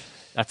time.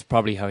 That's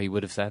probably how he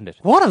would have sounded.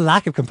 What a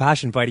lack of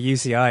compassion by the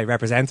UCI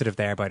representative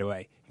there, by the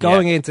way.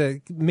 Going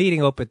into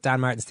meeting up with Dan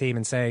Martin's team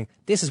and saying,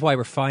 this is why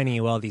we're fining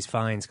you all these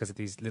fines because of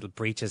these little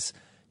breaches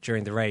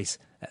during the race.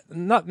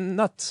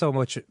 Not so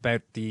much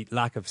about the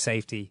lack of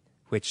safety,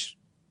 which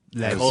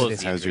led to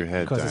this. How's your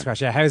head, Dan? Crash.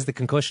 Yeah, how's the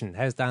concussion?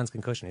 How's Dan's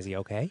concussion? Is he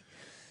okay?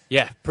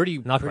 Yeah, pretty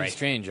great.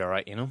 Strange, all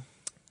right,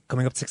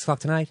 Coming up at 6 o'clock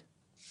tonight.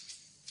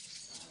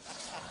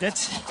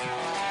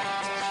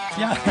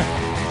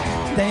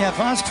 They have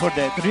asked for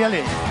that,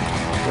 really.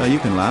 Well, you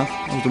can laugh.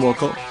 That was the World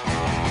Cup.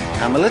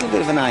 I'm a little bit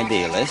of an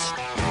idealist,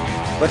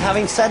 but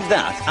having said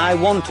that, I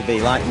want to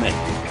be like me.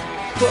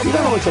 Well, you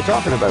don't know what you're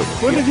talking about.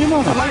 What did you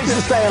know? I'd like to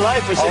stay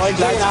alive for 6 years.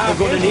 I'm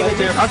going to leave it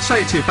there. I'd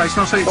say it to your face,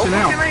 not say it to you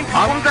now.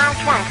 Come down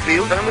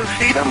Swansfield and we'll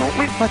see them, won't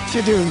we? What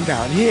you doing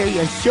down here,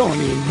 you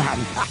shawny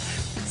man?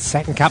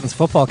 Second Captain's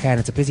Football, Ken.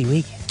 It's a busy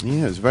week.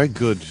 Yeah, it was a very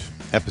good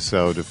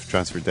episode of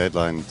Transfer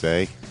Deadline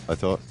Day. I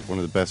thought one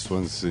of the best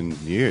ones in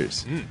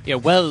years. Yeah,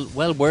 well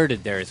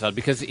worded there as well,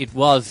 because it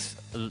was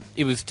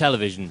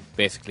television,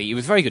 basically. It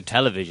was very good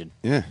television.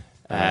 Yeah.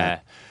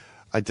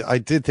 I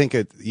did think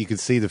you could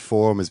see the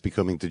form is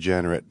becoming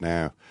degenerate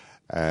now.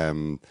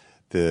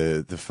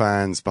 The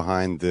fans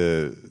behind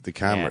the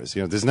cameras.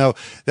 Yeah. There's no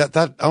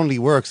that only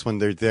works when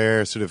they're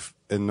there, sort of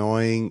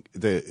annoying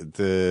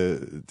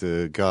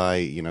the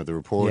guy, the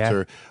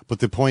reporter. Yeah. But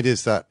the point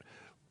is that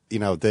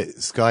the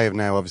Sky have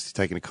now obviously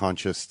taken a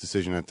conscious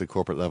decision at the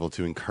corporate level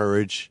to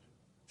encourage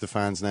the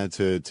fans now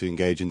to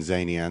engage in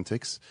zany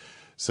antics.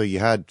 So you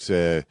had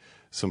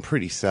some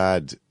pretty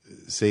sad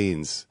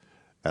scenes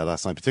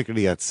last night,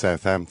 particularly at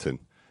Southampton.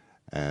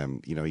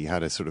 You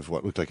had a sort of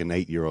what looked like an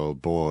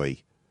 8-year-old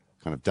boy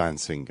kind of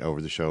dancing over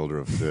the shoulder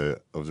of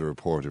the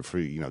reporter for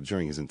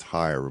during his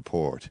entire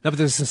report. No, but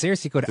there was some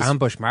seriously good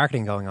ambush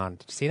marketing going on.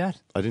 Did you see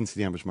that? I didn't see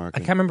the ambush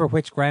marketing. I can't remember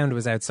which ground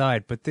was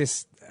outside, but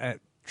this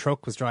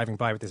truck was driving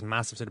by with this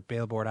massive sort of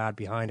billboard ad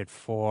behind it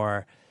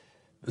for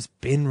it was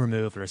bin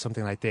removal or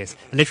something like this.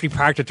 I literally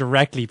parked it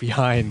directly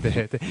behind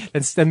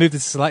and then moved it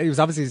slightly. I was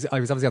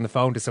obviously on the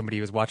phone to somebody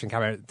who was watching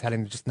camera,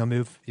 telling him just no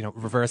move,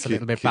 reverse a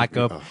little bit, back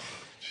up. Oh,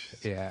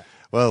 yeah.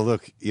 Well,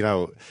 look,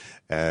 it's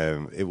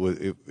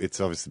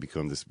obviously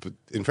become this. But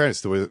in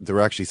fairness, there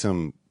were actually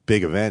some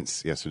big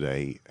events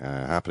yesterday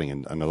happening,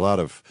 and a lot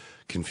of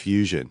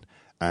confusion.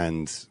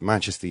 And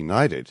Manchester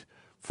United,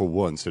 for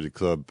one, sort of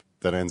club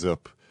that ends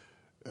up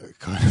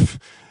kind of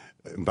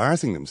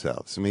embarrassing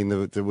themselves. I mean,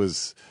 there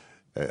was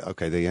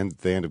they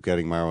end up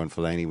getting Marouane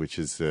Fellaini, which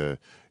is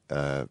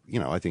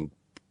I think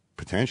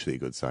potentially a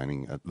good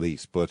signing at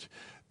least, but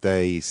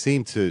they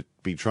seem to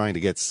be trying to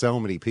get so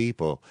many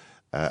people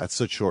at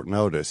such short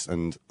notice,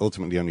 and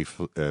ultimately only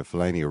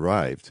Fellaini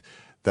arrived,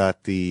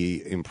 that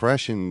the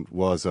impression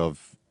was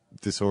of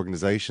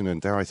disorganization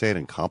and, dare I say it,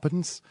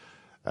 incompetence.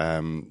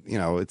 We're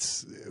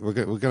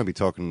going to be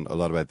talking a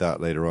lot about that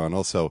later on.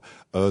 Also,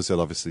 Ozil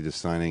obviously just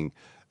signing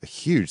a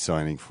huge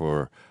signing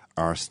for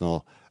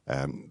Arsenal.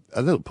 A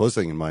little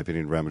puzzling, in my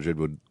opinion, Real Madrid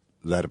would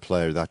let a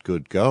player that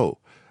good go.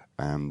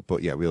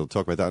 But yeah, we'll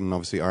talk about that. And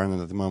obviously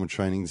Ireland at the moment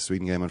training the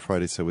Sweden game on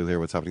Friday, so we'll hear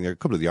what's happening there. A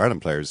couple of the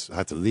Ireland players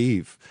had to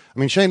leave. I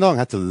mean, Shane Long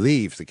had to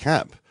leave the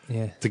camp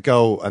to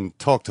go and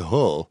talk to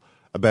Hull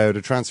about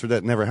a transfer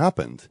that never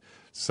happened.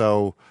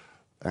 So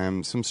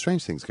some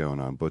strange things going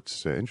on,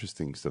 but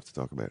interesting stuff to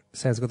talk about.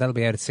 Sounds good. That'll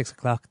be out at 6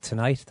 o'clock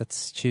tonight.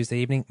 That's Tuesday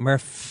evening.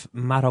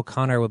 Matt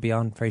O'Connor will be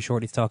on very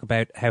shortly to talk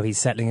about how he's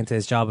settling into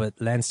his job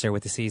at Leinster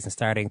with the season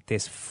starting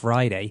this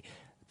Friday.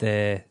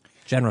 The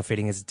general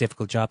feeling is a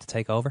difficult job to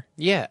take over.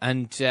 Yeah,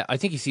 and I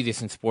think you see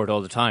this in sport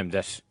all the time,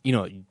 that you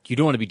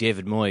don't want to be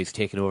David Moyes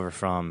taking over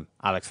from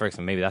Alex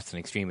Ferguson. Maybe that's an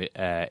extreme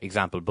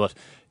example, but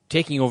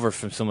taking over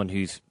from someone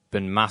who's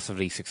been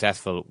massively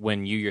successful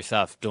when you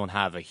yourself don't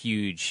have a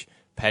huge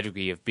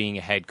pedigree of being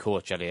a head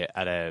coach at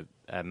a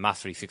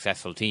massively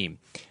successful team,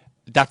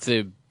 that's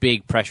a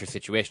big pressure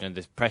situation, and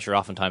the pressure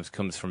oftentimes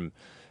comes from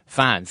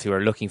fans who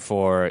are looking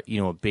for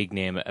a big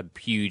name, a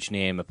huge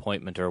name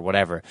appointment or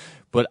whatever.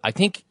 But I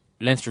think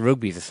Leinster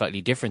Rugby is a slightly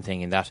different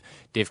thing in that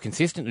they've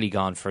consistently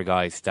gone for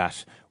guys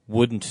that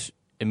wouldn't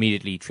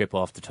immediately trip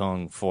off the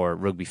tongue for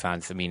rugby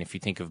fans. I mean, if you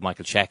think of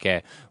Michael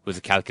Cheika, was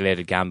a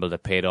calculated gamble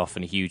that paid off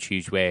in a huge,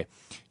 huge way.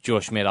 Joe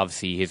Schmidt,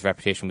 obviously, his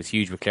reputation was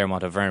huge with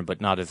Claremont Auvergne, but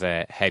not as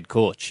a head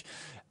coach.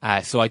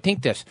 So I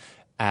think that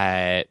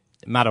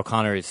Matt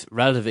O'Connor's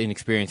relative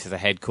inexperience as a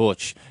head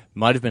coach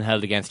might have been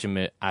held against him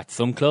at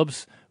some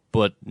clubs,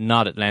 but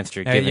not at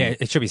Leinster. Yeah,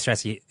 it should be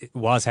stressed. He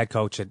was head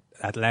coach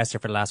at Leicester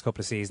for the last couple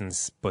of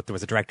seasons, but there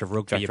was a director of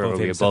rugby above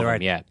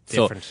him. Yeah.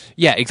 So,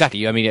 yeah,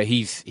 exactly. I mean,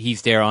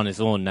 he's there on his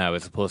own now,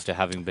 as opposed to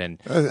having been.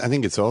 I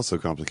think it's also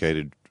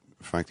complicated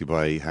frankly,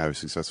 by how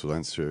successful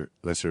Leicester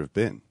have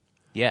been.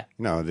 Yeah.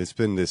 There's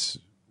been this,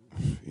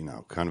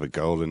 kind of a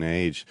golden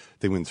age.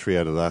 They win 3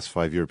 out of the last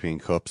 5 European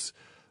Cups.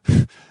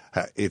 You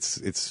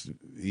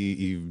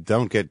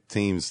don't get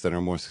teams that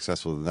are more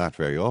successful than that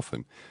very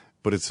often.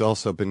 But it's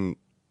also been,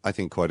 I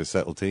think, quite a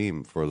settled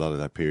team for a lot of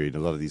that period. A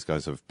lot of these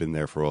guys have been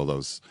there for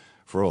all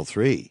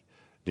 3,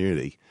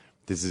 nearly.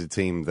 This is a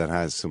team that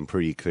has some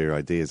pretty clear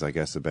ideas, I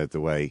guess, about the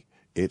way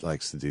it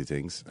likes to do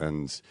things.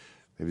 And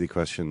maybe the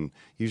question,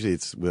 usually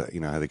it's,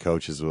 how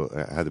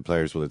the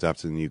players will adapt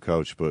to the new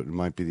coach, but it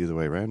might be the other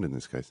way around in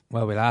this case.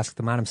 Well, we'll ask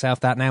the man himself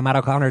that now. Matt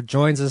O'Connor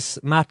joins us.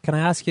 Matt, can I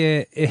ask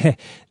you,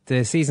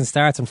 the season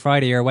starts on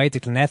Friday, you're away to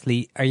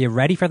Clonethley. Are you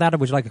ready for that, or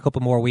would you like a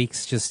couple more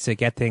weeks just to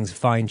get things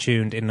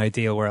fine-tuned in an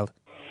ideal world?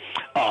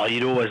 Oh,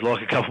 you'd always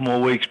like a couple more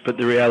weeks, but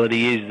the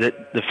reality is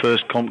that the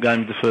first comp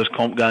game is the first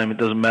comp game. It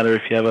doesn't matter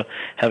if you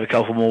have a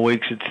couple more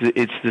weeks.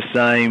 It's the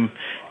same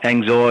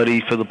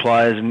anxiety for the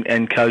players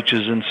and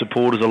coaches and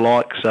supporters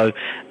alike. So,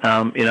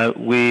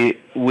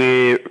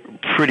 we're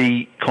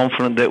pretty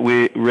confident that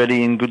we're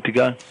ready and good to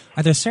go.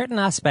 Are there certain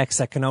aspects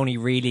that can only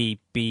really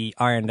be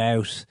ironed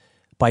out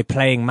by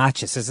playing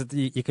matches? Is it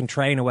you can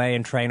train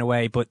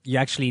away, but you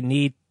actually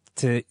need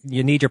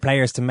your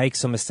players to make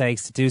some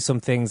mistakes, to do some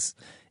things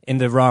in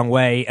the wrong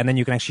way, and then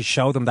you can actually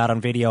show them that on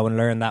video and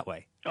learn that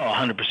way? Oh,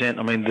 100%.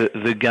 I mean,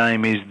 the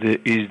game is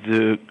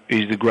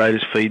the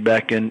greatest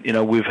feedback, and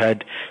we've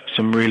had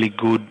some really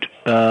good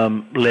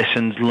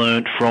lessons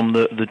learnt from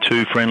the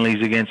 2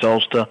 friendlies against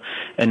Ulster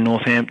and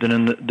Northampton,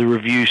 and the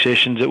review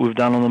sessions that we've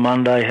done on the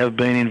Monday have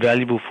been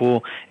invaluable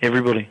for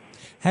everybody.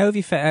 How have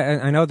you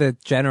I know the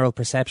general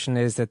perception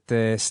is that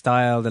the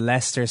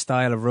Leicester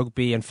style of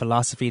rugby and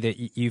philosophy that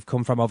you've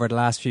come from over the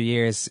last few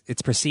years,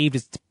 it's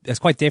perceived as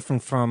quite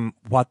different from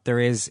what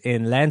there is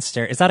in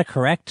Leinster. Is that a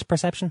correct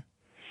perception?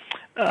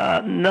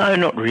 No,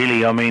 not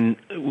really. I mean,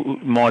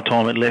 my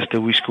time at Leicester,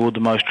 we scored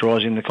the most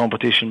tries in the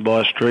competition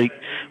by a streak.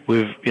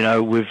 We've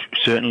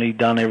certainly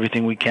done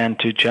everything we can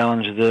to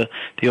challenge the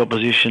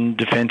opposition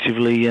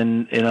defensively,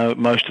 and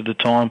most of the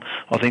time,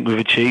 I think we've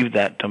achieved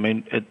that. I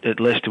mean, at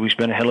Leicester, we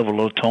spent a hell of a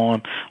lot of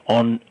time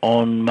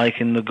on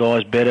making the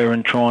guys better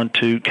and trying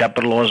to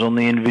capitalise on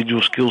the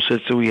individual skill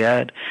sets that we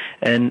had,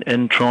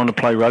 and trying to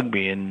play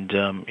rugby. And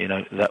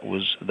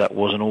that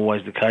wasn't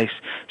always the case.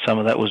 Some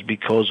of that was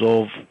because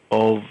of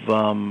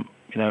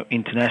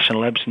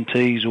international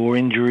absentees or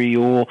injury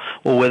or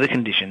weather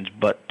conditions.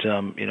 But,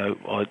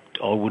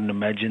 I wouldn't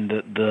imagine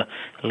that the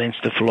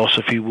Leinster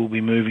philosophy will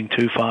be moving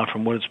too far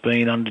from what it's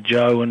been under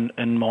Joe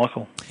and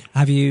Michael.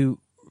 Have you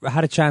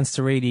had a chance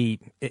to really,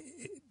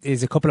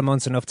 is a couple of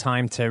months enough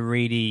time to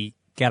really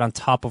get on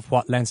top of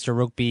what Leinster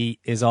rugby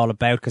is all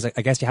about? Because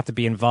I guess you have to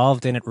be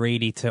involved in it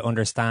really to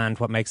understand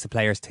what makes the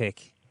players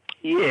tick.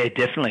 Yeah,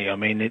 definitely. I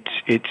mean,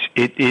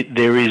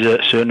 there is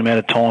a certain amount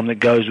of time that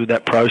goes with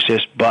that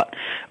process, but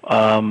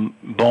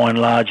by and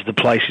large, the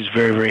place is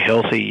very, very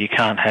healthy. You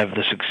can't have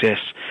the success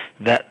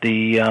that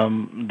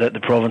the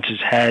province has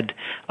had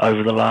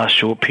over the last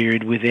short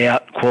period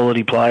without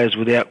quality players,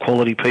 without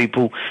quality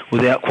people,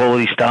 without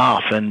quality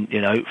staff. And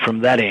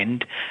from that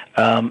end,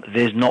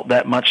 there's not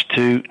that much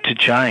to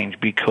change,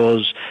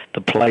 because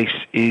the place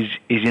is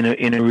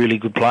in a really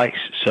good place.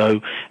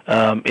 So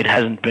it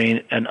hasn't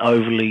been an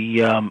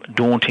overly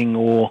daunting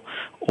or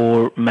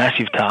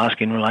massive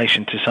task in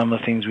relation to some of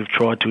the things we've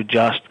tried to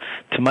adjust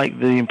to make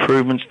the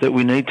improvements that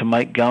we need to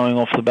make going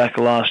off the back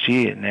of last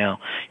year. Now,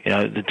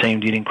 the team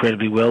did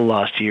incredibly well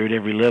last year at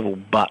every level,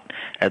 but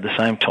at the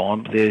same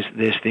time,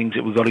 there's things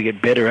that we've got to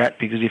get better at,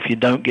 because if you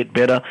don't get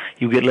better,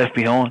 you'll get left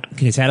behind.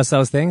 Can you tell us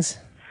those things?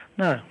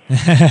 No.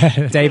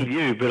 David,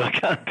 you, but I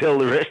can't tell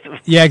the rest of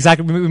it. Yeah,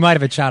 exactly. We might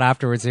have a chat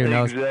afterwards, who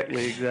knows.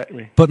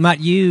 Exactly. But Matt,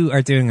 you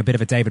are doing a bit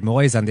of a David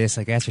Moyes on this,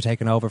 I guess. You're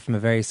taking over from a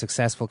very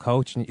successful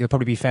coach, and you'll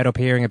probably be fed up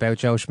hearing about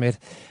Joe Schmidt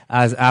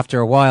after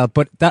a while.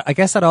 But I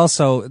guess that's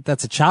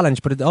a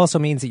challenge, but it also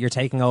means that you're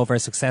taking over a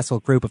successful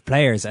group of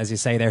players, as you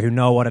say there, who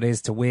know what it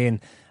is to win.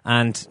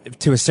 And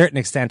to a certain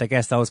extent, I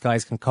guess those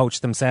guys can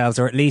coach themselves,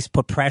 or at least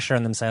put pressure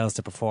on themselves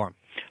to perform.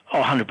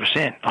 Oh,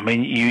 100%. I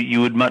mean,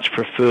 you would much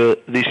prefer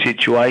this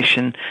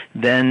situation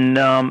than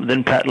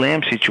Pat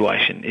Lamb's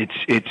situation.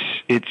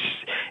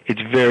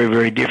 It's very,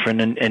 very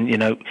different,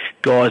 and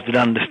guys that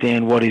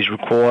understand what is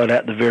required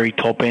at the very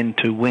top end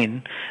to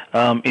win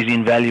is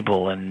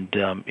invaluable. And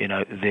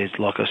there's,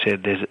 like I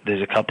said,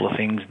 there's a couple of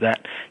things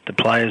that the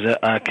players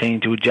are keen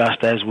to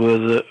adjust, as were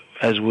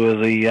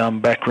the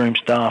backroom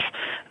staff,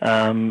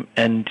 and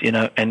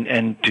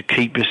to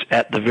keep us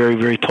at the very,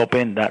 very top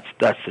end.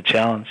 That's the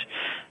challenge.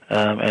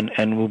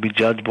 And we'll be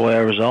judged by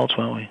our results,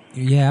 won't we?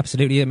 Yeah,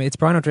 absolutely. I mean, it's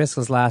Brian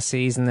O'Driscoll's last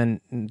season,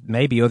 and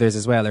maybe others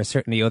as well. There's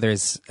certainly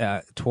others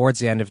towards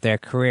the end of their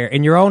career.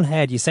 In your own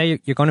head, you say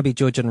you're going to be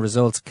judging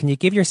results. Can you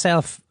give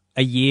yourself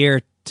a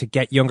year to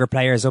get younger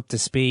players up to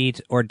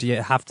speed, or do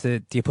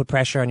you put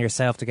pressure on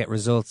yourself to get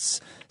results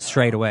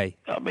straight away?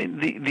 I mean,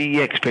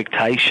 the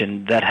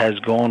expectation that has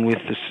gone with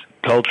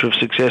culture of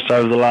success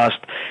over the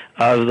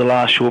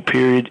last short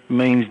period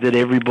means that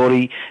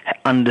everybody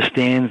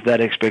understands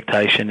that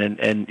expectation,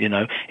 and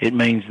it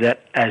means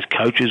that as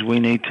coaches we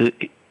need to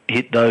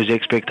hit those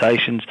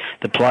expectations.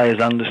 The players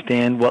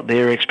understand what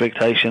their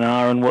expectations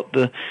are and what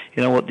the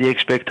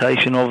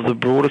expectation of the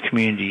broader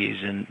community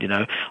is, and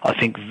I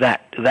think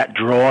that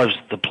drives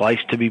the place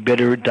to be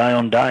better day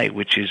on day,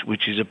 which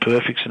is a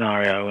perfect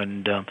scenario,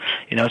 and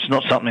it's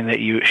not something that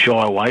you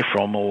shy away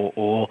from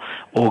or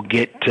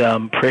get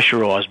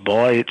pressurised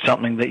by. It's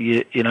something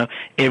that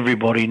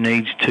everybody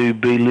needs to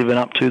be living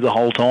up to the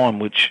whole time,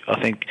 which I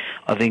think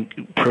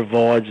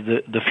provides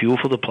the fuel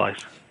for the place.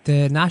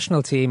 The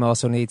national team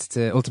also needs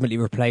to ultimately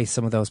replace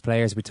some of those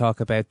players we talk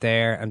about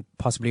there, and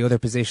possibly other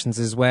positions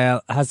as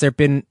well. Has there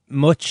been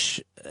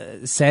much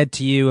said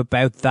to you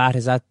about that?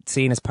 Is that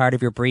seen as part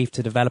of your brief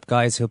to develop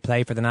guys who'll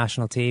play for the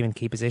national team in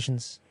key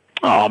positions?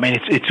 Oh, I mean,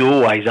 it's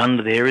always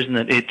under there, isn't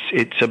it?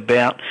 It's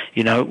about,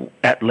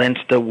 at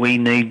Leinster we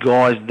need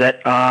guys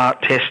that are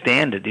test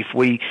standard. If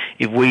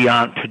we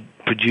aren't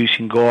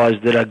producing guys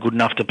that are good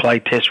enough to play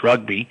Test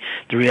rugby,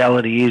 the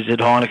reality is at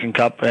Heineken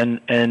Cup and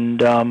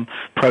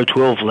Pro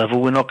 12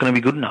 level, we're not going to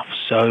be good enough.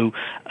 So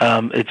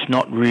it's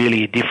not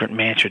really a different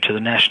mantra to the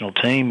national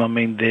team. I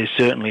mean, there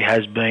certainly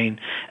has been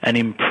an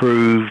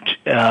improved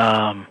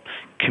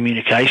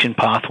communication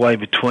pathway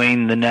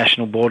between the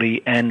national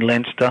body and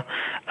Leinster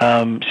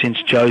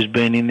since Joe's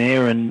been in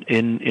there, and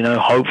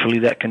hopefully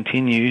that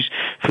continues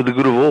for the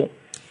good of all.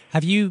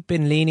 Have you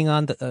been leaning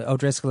on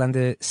O'Driscoll and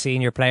the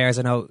senior players?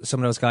 I know some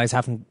of those guys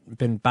haven't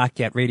been back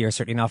yet, really, or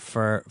certainly not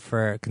for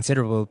a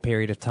considerable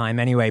period of time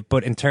anyway.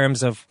 But in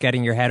terms of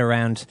getting your head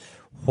around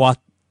what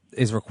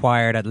is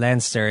required at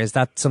Leinster, is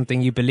that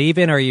something you believe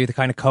in, or are you the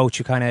kind of coach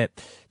who kind of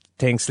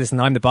thinks, listen,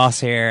 I'm the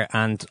boss here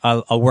and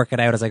I'll work it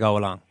out as I go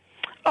along?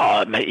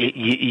 Oh,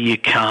 you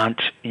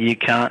can't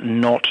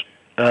not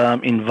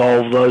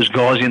involve those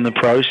guys in the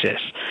process.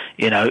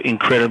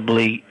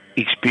 Incredibly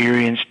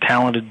experienced,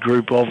 talented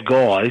group of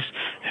guys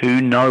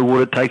who know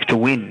what it takes to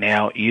win.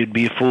 Now, you'd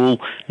be a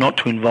fool not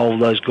to involve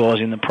those guys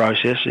in the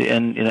process,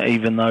 and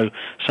even though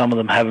some of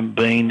them haven't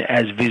been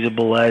as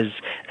visible as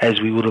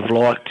we would have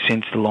liked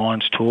since the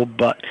Lions tour,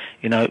 but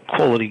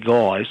quality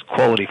guys,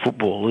 quality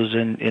footballers,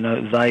 and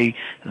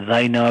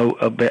they know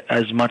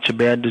as much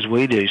about it as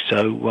we do.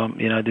 So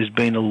there's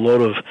been a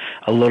lot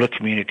of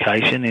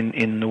communication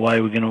in the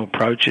way we're going to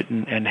approach it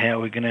and how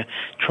we're going to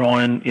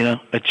try and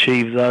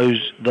achieve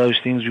those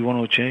things we want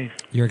to achieve.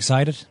 You're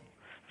excited?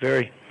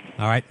 Very.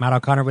 All right, Matt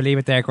O'Connor, we'll leave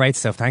it there. Great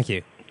stuff. Thank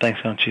you.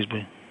 Thanks, John. Cheers,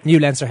 buddy. New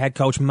Leinster head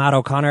coach Matt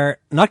O'Connor,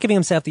 not giving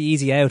himself the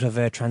easy out of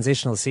a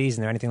transitional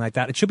season or anything like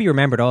that. It should be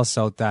remembered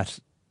also that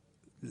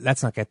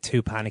let's not get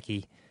too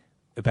panicky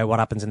about what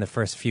happens in the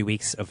first few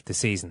weeks of the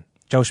season.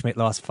 Joe Schmidt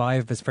lost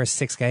 5 of his first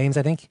 6 games,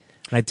 I think.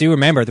 And I do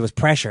remember there was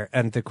pressure,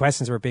 and the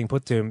questions were being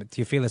put to him.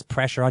 Do you feel there's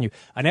pressure on you?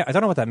 I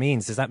don't know what that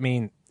means. Does that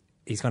mean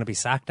he's going to be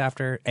sacked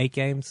after 8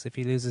 games if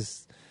he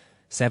loses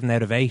 7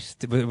 out of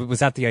 8? Was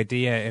that the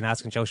idea in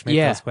asking Joe Schmidt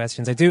those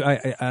questions?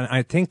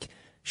 I think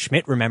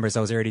Schmidt remembers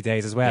those early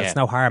days as well. Yeah. It's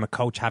no harm a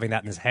coach having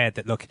that in his head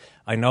that, look,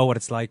 I know what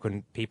it's like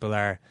when people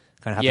are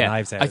kind of having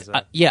knives out.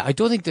 I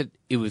don't think that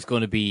it was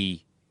going to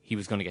be he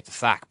was going to get the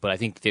sack, but I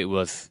think it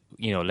was,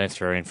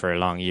 Leinster are in for a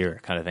long year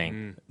kind of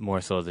thing, more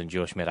so than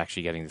Joe Schmidt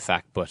actually getting the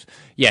sack. But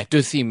yeah, it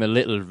does seem a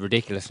little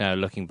ridiculous now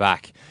looking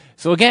back.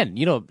 So again,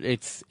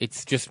 it's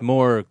just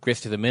more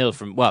grist to the mill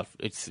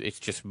it's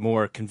just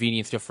more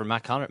convenient stuff for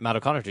Matt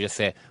O'Connor to just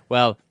say,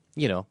 well,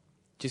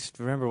 just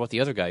remember what the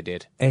other guy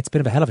did. It's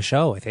been a hell of a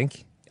show, I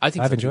think. I've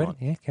enjoyed it.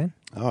 Yeah, Ken.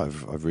 Oh,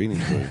 I've really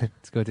enjoyed it.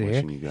 It's good to hear.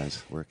 Watching you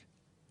guys work.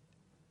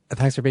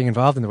 Thanks for being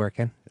involved in the work,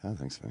 Ken. Yeah,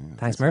 thanks, man.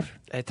 Thanks, Murph.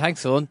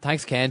 Thanks, Owen.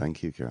 Thanks, Ken.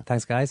 Thank you, Kieran.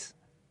 Thanks, guys.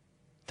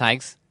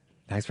 Thanks.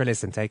 Thanks for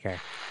listening. Take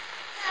care.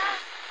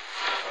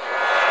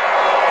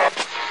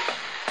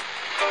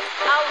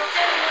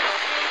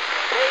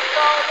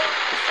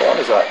 What phone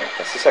is that?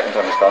 That's the second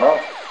time it's gone off.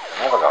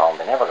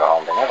 They never go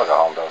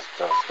home,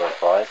 those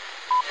boys.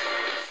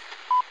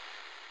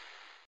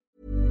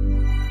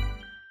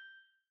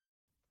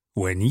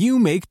 When you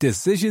make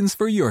decisions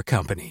for your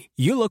company,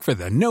 you look for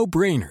the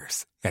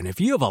no-brainers. And if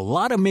you have a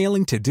lot of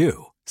mailing to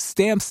do,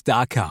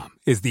 Stamps.com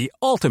is the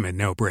ultimate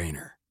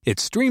no-brainer. It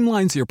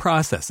streamlines your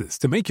processes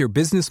to make your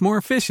business more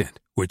efficient,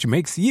 which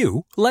makes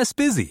you less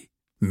busy.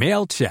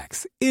 Mail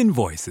checks,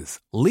 invoices,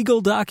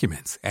 legal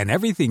documents, and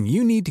everything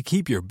you need to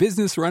keep your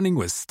business running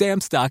with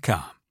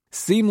Stamps.com.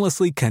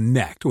 Seamlessly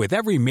connect with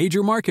every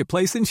major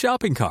marketplace and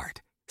shopping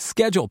cart.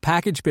 Schedule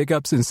package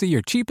pickups and see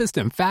your cheapest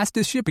and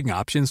fastest shipping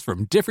options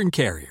from different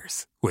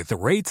carriers, with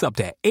rates up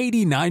to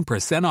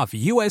 89% off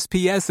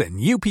USPS and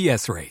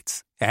UPS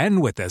rates.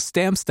 And with the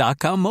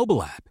Stamps.com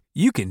mobile app,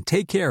 you can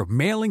take care of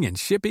mailing and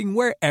shipping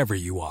wherever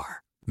you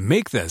are.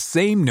 Make the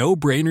same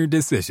no-brainer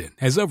decision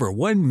as over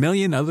 1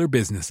 million other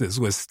businesses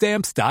with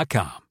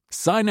Stamps.com.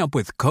 Sign up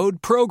with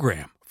code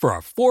PROGRAM for a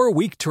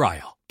 4-week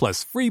trial,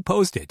 plus free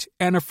postage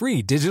and a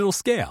free digital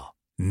scale.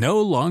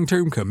 No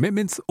long-term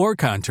commitments or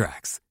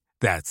contracts.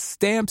 That's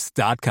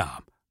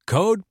Stamps.com.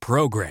 Code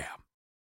PROGRAM.